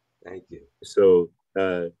 Thank you. So,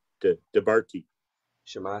 Debarti.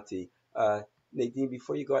 Shamati. Nadine,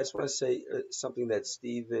 before you go, I just want to say something that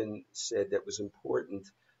Stephen said that was important.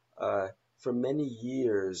 For many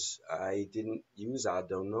years, I didn't use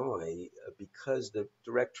Adonai because the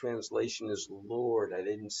direct translation is Lord. I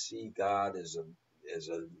didn't see God as a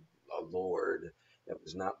Lord. That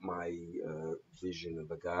was not my vision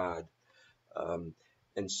of a God.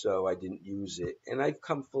 And so I didn't use it. And I've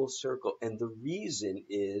come full circle. And the reason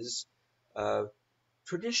is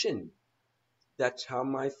tradition. That's how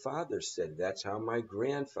my father said it. That's how my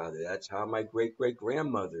grandfather, that's how my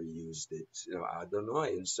great-great-grandmother used it,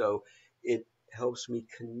 Adonai. And so it helps me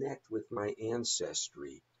connect with my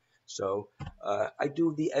ancestry. So I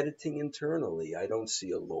do the editing internally. I don't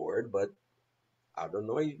see a Lord, but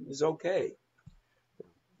Adonai is okay.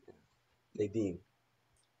 Nadine.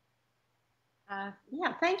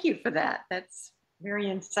 Yeah, thank you for that. That's very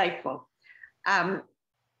insightful.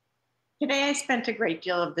 Today I spent a great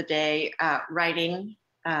deal of the day writing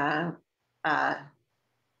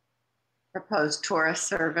proposed Torah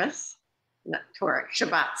service, Torah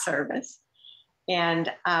Shabbat service.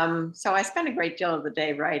 And so I spent a great deal of the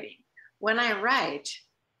day writing. When I write,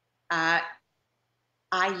 I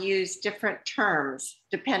use different terms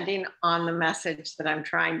depending on the message that I'm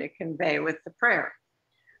trying to convey with the prayer.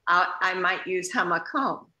 I might use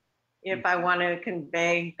hamakom if I want to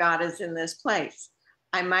convey God is in this place.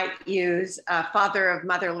 I might use father of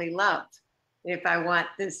motherly love if I want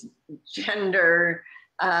this gender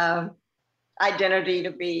identity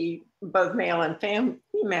to be both male and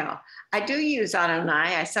female. I do use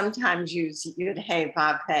Adonai. I sometimes use Yud He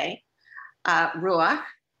Vav He. Ruach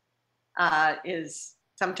is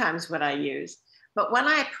sometimes what I use. But when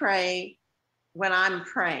I pray, when I'm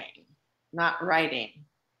praying, not writing,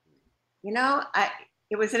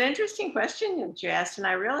 it was an interesting question that you asked, and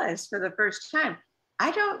I realized for the first time,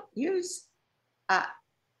 I don't use an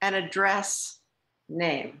address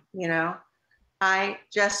name, I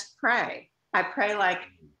just pray. I pray like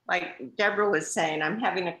Deborah was saying, I'm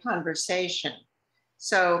having a conversation.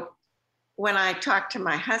 So when I talk to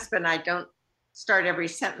my husband, I don't start every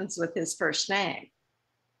sentence with his first name.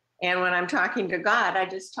 And when I'm talking to God, I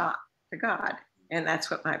just talk to God. And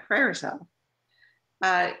that's what my prayers are.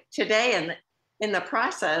 Today, in the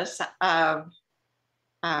process of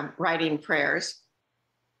writing prayers,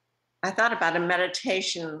 I thought about a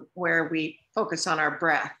meditation where we focus on our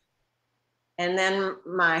breath. And then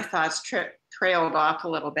my thoughts trailed off a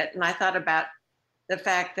little bit. And I thought about the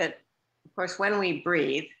fact that, of course, when we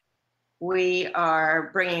breathe, we are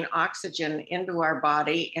bringing oxygen into our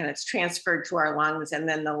body and it's transferred to our lungs. And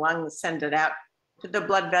then the lungs send it out to the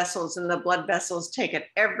blood vessels, and the blood vessels take it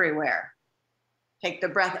everywhere. Take the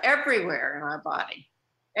breath everywhere in our body,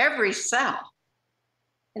 every cell.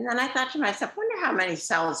 And then I thought to myself, wonder how many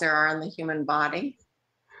cells there are in the human body.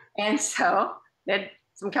 And so did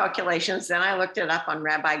some calculations. Then I looked it up on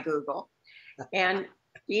Rabbi Google. And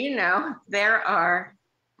there are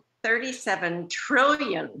 37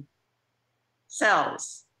 trillion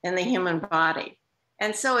cells in the human body.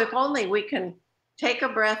 And so if only we can take a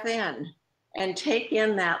breath in and take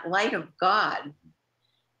in that light of God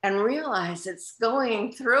and realize it's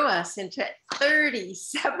going through us into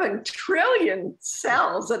 37 trillion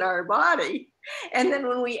cells in our body. And then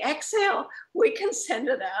when we exhale, we can send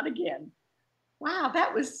it out again. Wow,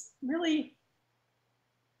 that was really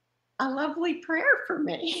a lovely prayer for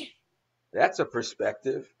me. That's a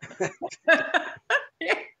perspective.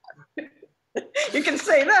 You can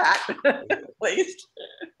say that, at least.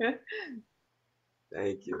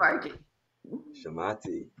 Thank you. Margie.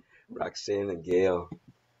 Shamati, Roxanne, and Gail.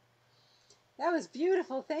 That was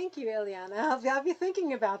beautiful. Thank you, Ileana. I'll be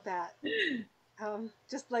thinking about that.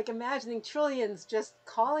 Just like imagining trillions just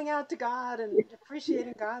calling out to God and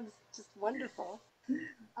appreciating God is just wonderful.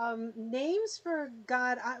 Names for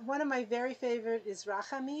God, one of my very favorite is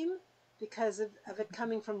Rachamim, because of it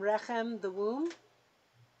coming from Rechem, the womb.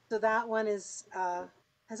 So that one has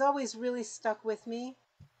always really stuck with me.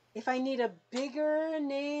 If I need a bigger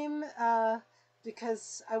name,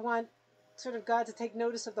 because I want sort of God to take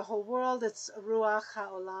notice of the whole world, it's Ruach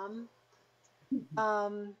HaOlam.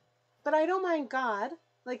 But I don't mind God.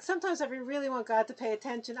 Like sometimes if we really want God to pay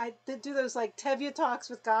attention, I do those like Tevye talks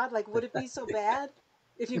with God. Like, would it be so bad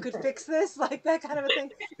if you could fix this? Like that kind of a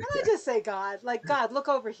thing. And I just say, God, like, God, look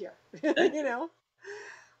over here, you know?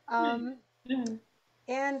 Um,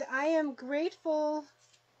 and I am grateful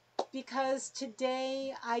because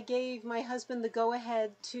today I gave my husband the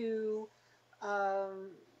go-ahead to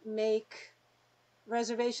make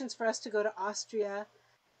reservations for us to go to Austria.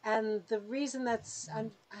 And the reason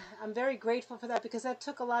I'm very grateful for that, because that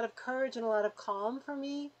took a lot of courage and a lot of calm for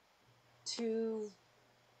me to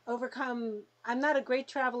overcome. I'm not a great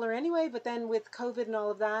traveler anyway, but then with COVID and all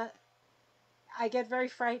of that, I get very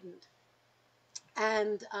frightened.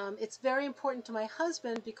 And it's very important to my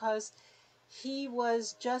husband because he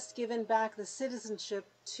was just given back the citizenship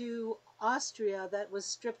to Austria that was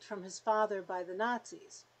stripped from his father by the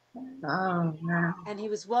Nazis. Oh, yeah. And he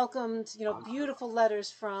was welcomed, beautiful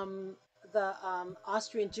letters from the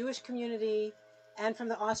Austrian Jewish community and from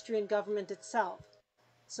the Austrian government itself.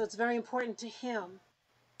 So it's very important to him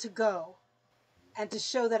to go and to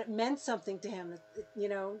show that it meant something to him,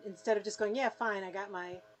 instead of just going, yeah, fine, I got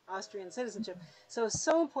my Austrian citizenship. So it's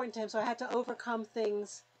so important to him. So I had to overcome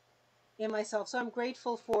things in myself. So I'm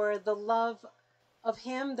grateful for the love of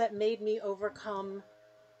him that made me overcome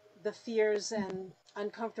the fears and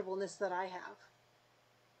uncomfortableness that I have.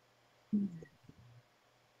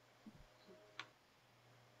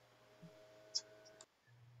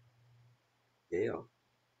 Gail.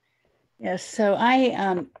 Yes, so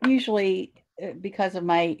I usually, because of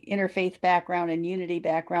my interfaith background and unity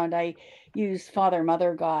background, I use Father,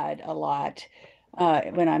 Mother, God a lot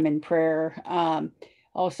when I'm in prayer.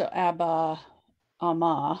 Also Abba,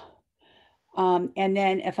 Amma. And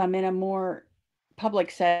then if I'm in a more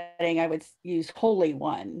public setting, I would use Holy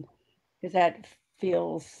One, because that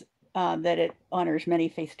feels that it honors many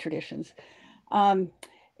faith traditions. And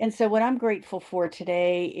so what I'm grateful for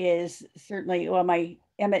today is certainly, well, my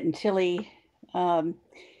Emmett and Tilly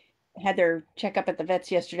had their checkup at the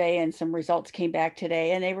vets yesterday, and some results came back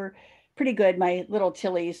today, and they were pretty good. My little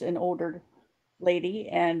Tilly's an older lady,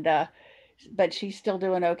 and but she's still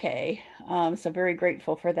doing okay. So very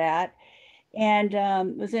grateful for that. And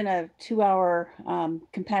was in a 2-hour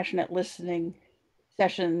compassionate listening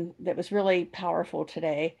session that was really powerful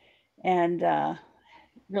today, and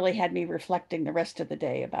really had me reflecting the rest of the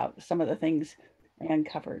day about some of the things I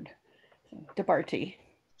uncovered. So, Debarty.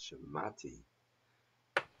 Shamati.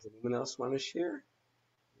 Does anyone else want to share?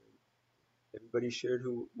 Everybody shared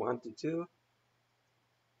who wanted to?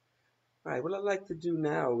 All right, what I'd like to do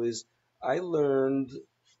now is I learned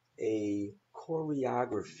a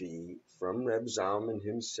choreography from Reb Zalman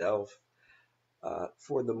himself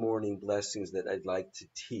for the morning blessings that I'd like to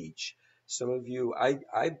teach. Some of you, I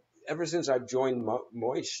ever since I've joined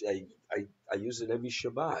MOSh, I use it every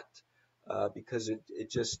Shabbat because it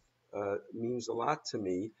just means a lot to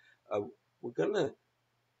me. We're gonna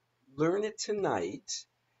learn it tonight,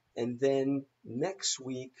 and then next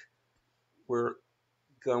week we're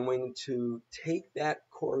going to take that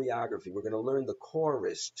choreography. We're going to learn the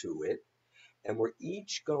chorus to it, and we're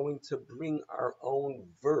each going to bring our own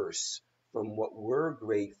verse from what we're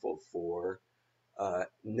grateful for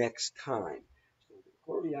next time. So the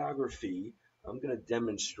choreography, I'm going to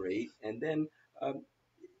demonstrate, and then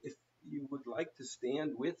if you would like to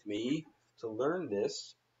stand with me to learn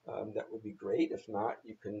this, that would be great. If not,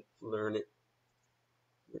 you can learn it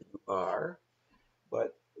where you are.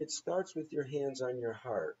 But it starts with your hands on your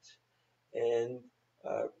heart, and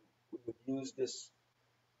we would use this.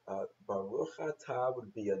 Baruch atah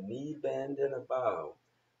would be a knee bend and a bow.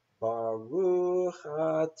 Baruch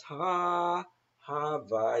atah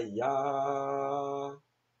Havaya.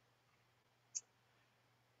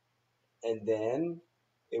 And then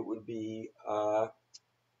it would be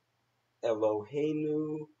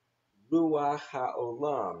Eloheinu Ruach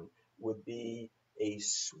HaOlam, would be a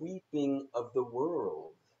sweeping of the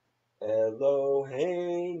world.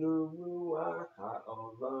 Eloheinu Ruach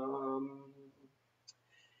HaOlam.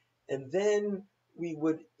 And then we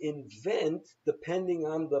would invent, depending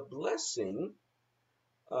on the blessing,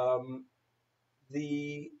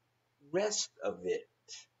 the rest of it.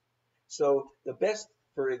 So the best,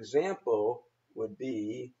 for example, would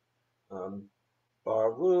be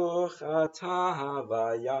Baruch atah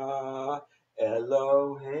havaya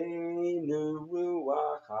Eloheinu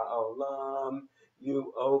ruach haolam.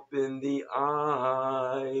 You open the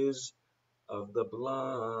eyes of the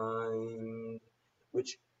blind,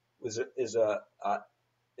 which is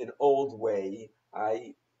an old way.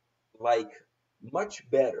 I like much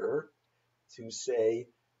better to say,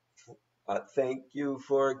 thank you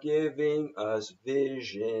for giving us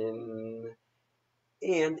vision.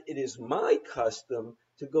 And it is my custom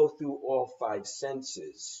to go through all five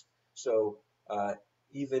senses. So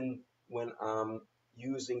even when I'm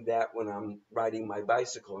using that when I'm riding my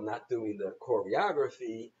bicycle and not doing the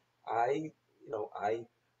choreography, I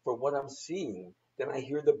for what I'm seeing, then I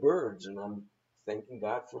hear the birds and I'm thanking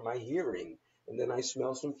God for my hearing. And then I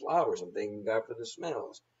smell some flowers, I'm thanking God for the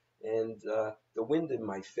smells. And the wind in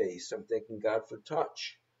my face, I'm thanking God for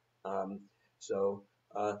touch. So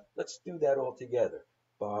let's do that all together.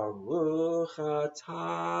 Baruch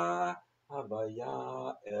atah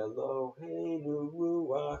Havaya Eloheinu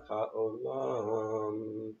Ruach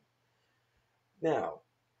HaOlam. Now,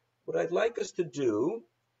 what I'd like us to do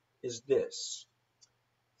is this.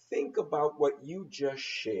 Think about what you just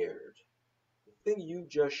shared. The thing you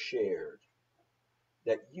just shared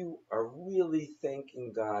that you are really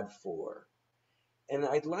thanking God for. And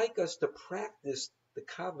I'd like us to practice the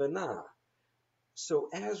kavanah. So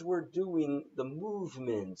as we're doing the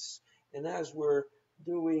movements and as we're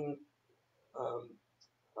doing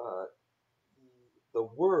the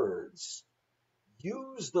words,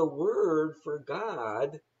 use the word for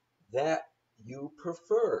God that you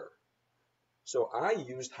prefer. So I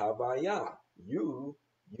used Havaya. You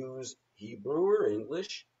use Hebrew or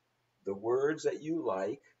English, the words that you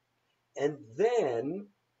like, and then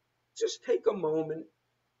just take a moment,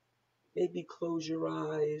 maybe close your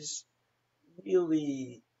eyes,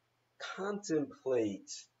 really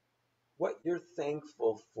contemplate what you're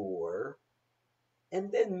thankful for,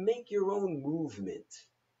 and then make your own movement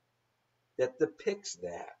that depicts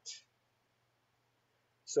that.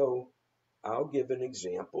 So I'll give an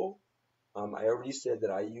example. I already said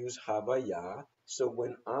that I use Havaya. So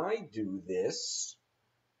when I do this,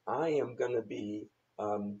 I am going to be,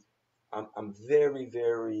 I'm very,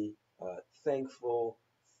 very thankful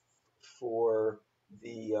for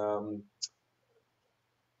the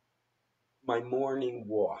my morning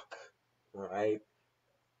walk. All right.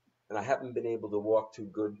 And I haven't been able to walk too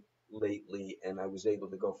good lately, and I was able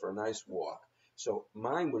to go for a nice walk. So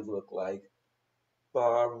mine would look like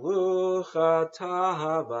Baruch atah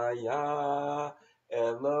Havaya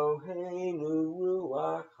Eloheinu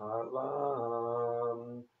Ruach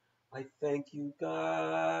HaOlam. I thank you,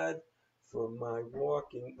 God, for my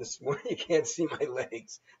walking this morning. You can't see my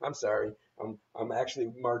legs. I'm sorry. I'm actually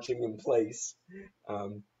marching in place.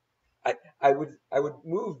 I would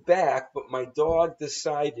move back, but my dog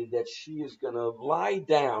decided that she is going to lie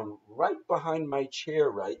down right behind my chair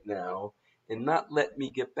right now and not let me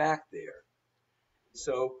get back there.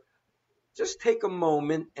 So just take a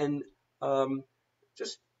moment and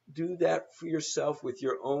just do that for yourself with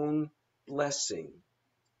your own blessing.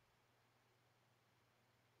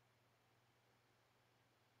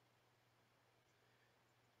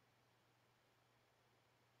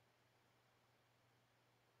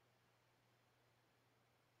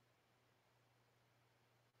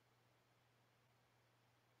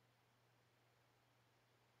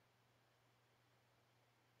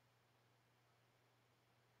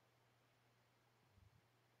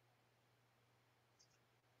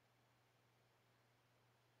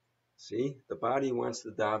 See, the body wants to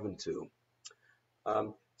daven too.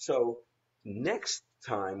 So next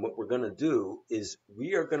time, what we're going to do is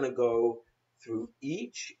we are going to go through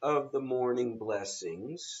each of the morning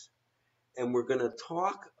blessings, and we're going to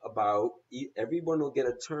talk about, everyone will get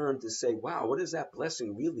a turn to say, wow, what does that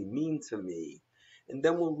blessing really mean to me? And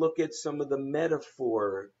then we'll look at some of the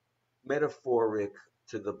metaphoric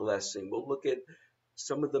to the blessing. We'll look at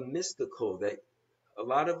some of the mystical that a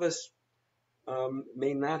lot of us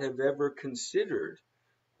may not have ever considered.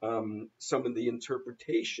 Some of the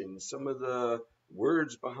interpretations, some of the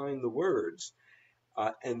words behind the words.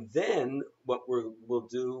 And then what we'll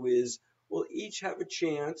do is we'll each have a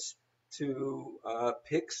chance to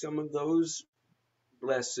pick some of those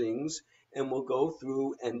blessings, and we'll go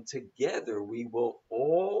through, and together we will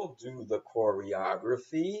all do the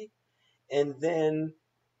choreography, and then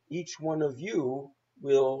each one of you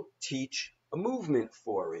will teach a movement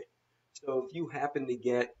for it. So if you happen to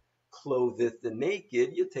get clotheth the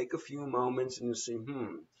naked, you take a few moments and you say,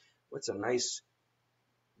 what's a nice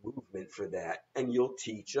movement for that? And you'll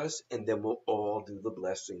teach us, and then we'll all do the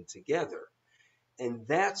blessing together. And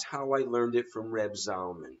that's how I learned it from Reb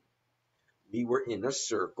Zalman. We were in a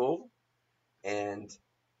circle, and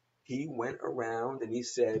he went around and he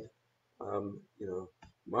said,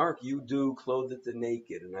 Marc, you do clotheth the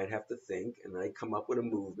naked. And I'd have to think, and I'd come up with a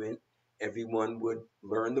movement. Everyone would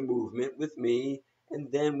learn the movement with me,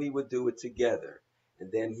 and then we would do it together.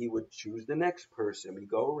 And then he would choose the next person. We'd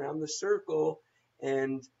go around the circle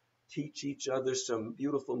and teach each other some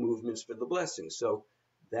beautiful movements for the blessing. So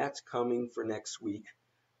that's coming for next week.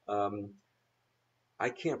 I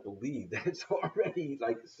can't believe that it's already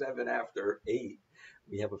like 7 after 8.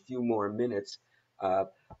 We have a few more minutes. I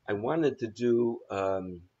wanted to do a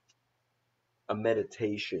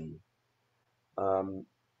meditation.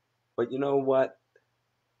 But you know what?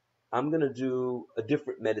 I'm going to do a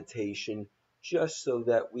different meditation just so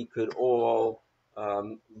that we could all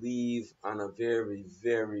leave on a very,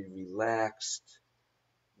 very relaxed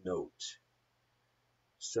note.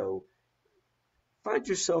 So find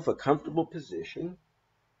yourself a comfortable position.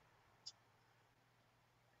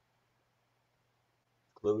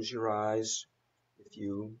 Close your eyes if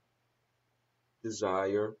you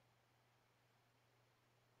desire.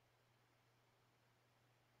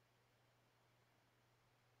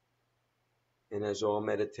 And as all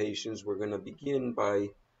meditations, we're going to begin by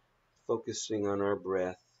focusing on our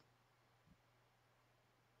breath.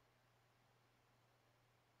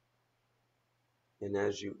 And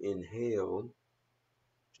as you inhale,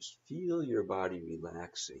 just feel your body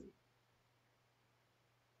relaxing.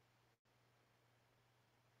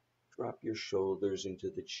 Drop your shoulders into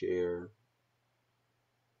the chair.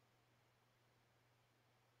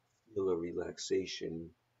 Feel a relaxation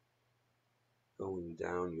going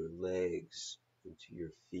down your legs into your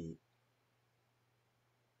feet.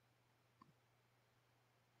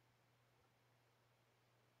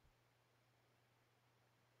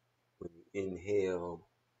 When you inhale,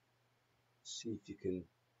 see if you can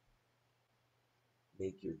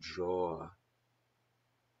make your jaw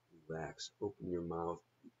relax. Open your mouth,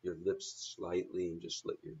 your lips slightly, and just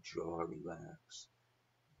let your jaw relax.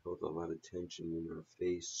 Hold a lot of tension in our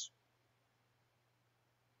face.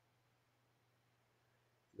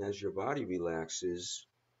 And as your body relaxes,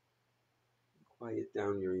 quiet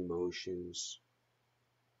down your emotions.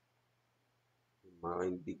 Your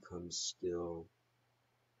mind becomes still.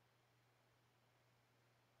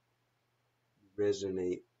 You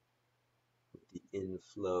resonate with the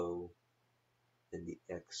inflow and the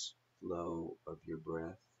exflow of your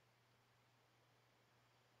breath.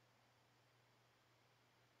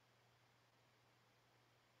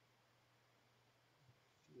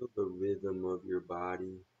 Feel the rhythm of your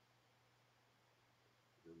body,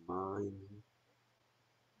 your mind,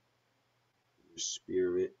 your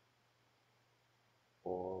spirit,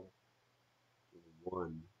 all in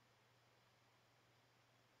one.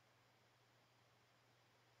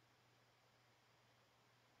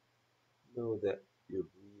 Know that you're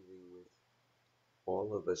breathing with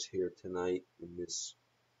all of us here tonight in this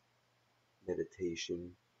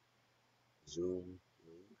meditation Zoom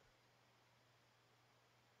link.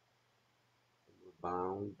 And we're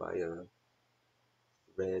bound by a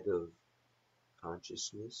thread of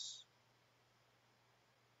consciousness.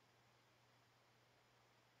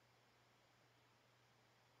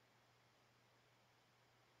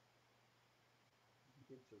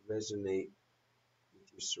 Begin to resonate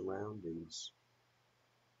with your surroundings,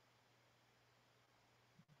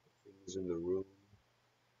 the things in the room,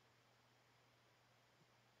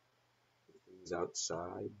 the things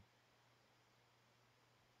outside,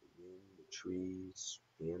 the wind, the trees,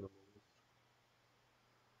 the animals.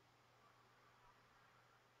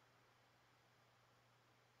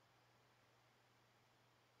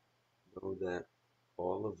 Know that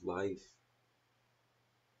all of life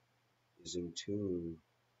is in tune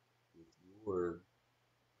with your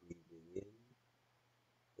breathing in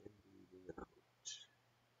and breathing out.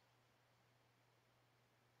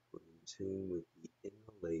 We're in tune with the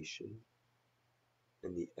inhalation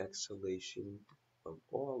and the exhalation of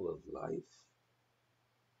all of life.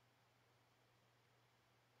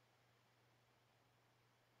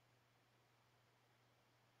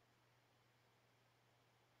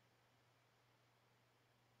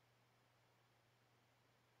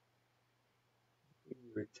 Bring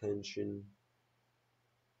your attention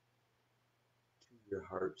to your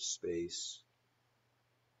heart space.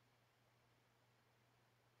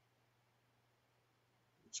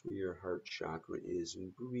 It's where your heart chakra is,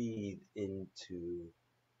 and breathe into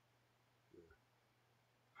your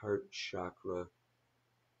heart chakra.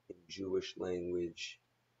 In Jewish language,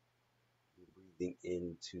 you're breathing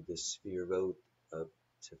into the sphirot of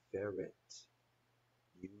Tiferet,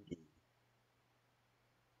 beauty.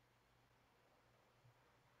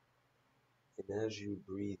 And as you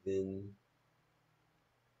breathe in,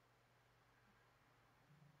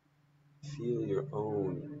 feel your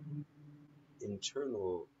own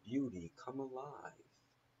internal beauty come alive.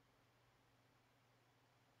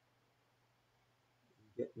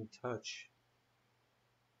 Get in touch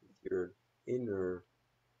with your inner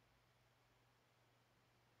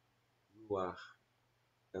Ruach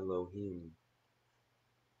Elohim,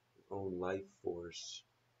 your own life force.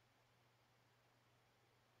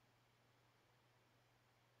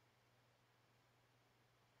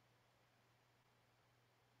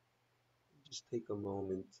 Just take a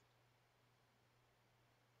moment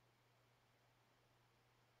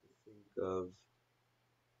to think of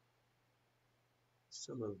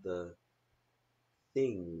some of the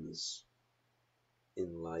things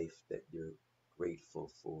in life that you're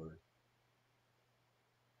grateful for.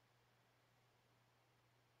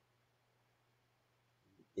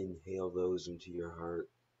 Inhale those into your heart.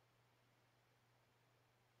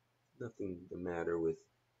 Nothing the matter with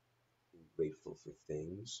being grateful for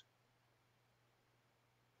things.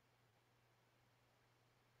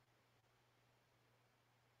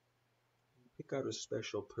 Pick out a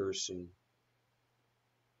special person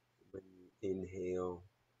when you inhale.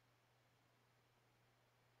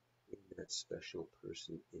 Bring that special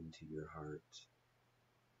person into your heart.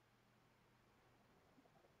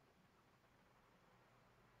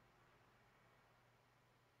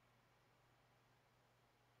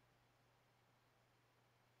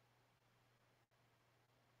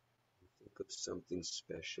 Think of something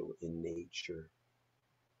special in nature.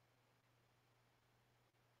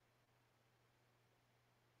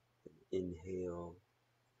 And inhale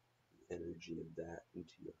the energy of that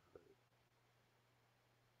into your heart.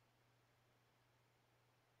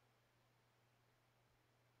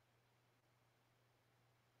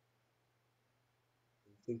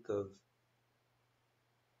 And think of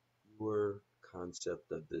your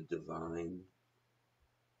concept of the divine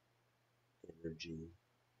energy.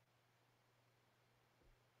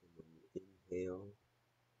 And when you inhale,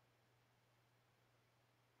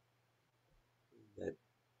 bring that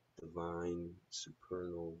divine,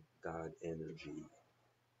 supernal God energy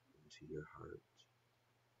into your heart.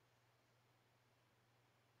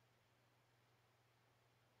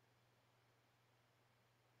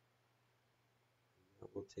 Now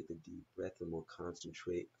we'll take a deep breath and we'll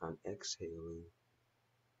concentrate on exhaling.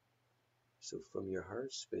 So from your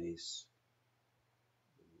heart space,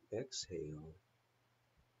 when you exhale,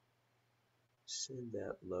 send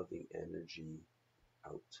that loving energy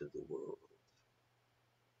out to the world.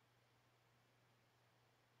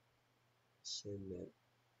 Send that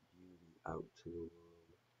beauty out to the world.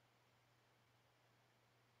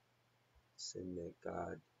 Send that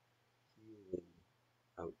God healing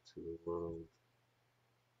out to the world.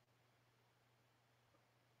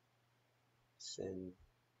 Send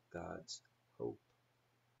God's hope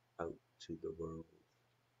out to the world.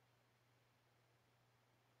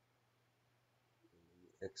 And when you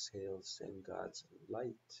exhale, send God's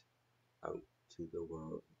light out to the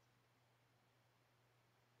world.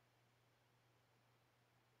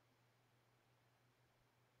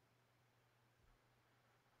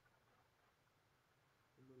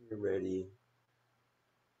 And when you're ready,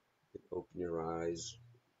 you can open your eyes,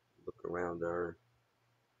 look around our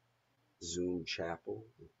Zoom chapel.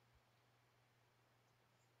 It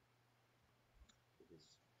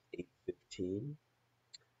is 8:15.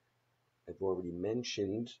 I've already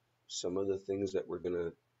mentioned some of the things that we're going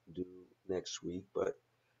to do next week, but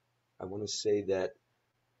I want to say that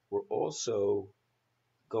we're also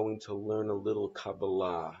going to learn a little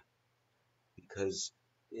Kabbalah, because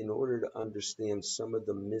in order to understand some of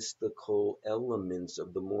the mystical elements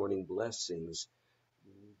of the morning blessings,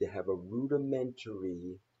 you need to have a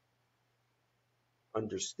rudimentary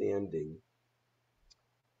understanding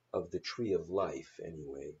of the tree of life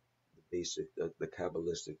anyway, the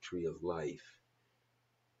Kabbalistic tree of life.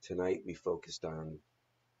 Tonight we focused on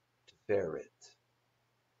Tiferet,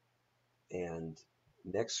 and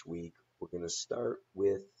next week we're going to start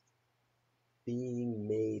with being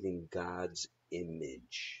made in God's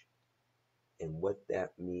image and what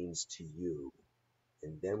that means to you.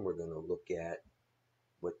 And then we're going to look at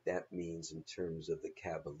what that means in terms of the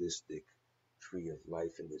Kabbalistic tree of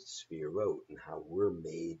life and the Sefirot and how we're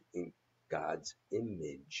made in God's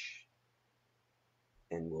image.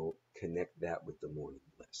 And we'll connect that with the morning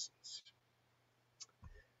blessings.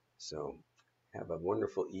 So have a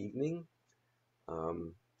wonderful evening.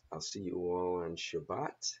 I'll see you all on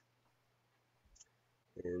Shabbat.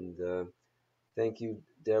 And thank you,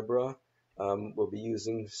 Deborah. We'll be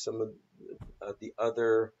using some of the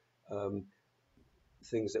other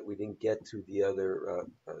things that we didn't get to, the other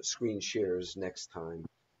screen shares next time.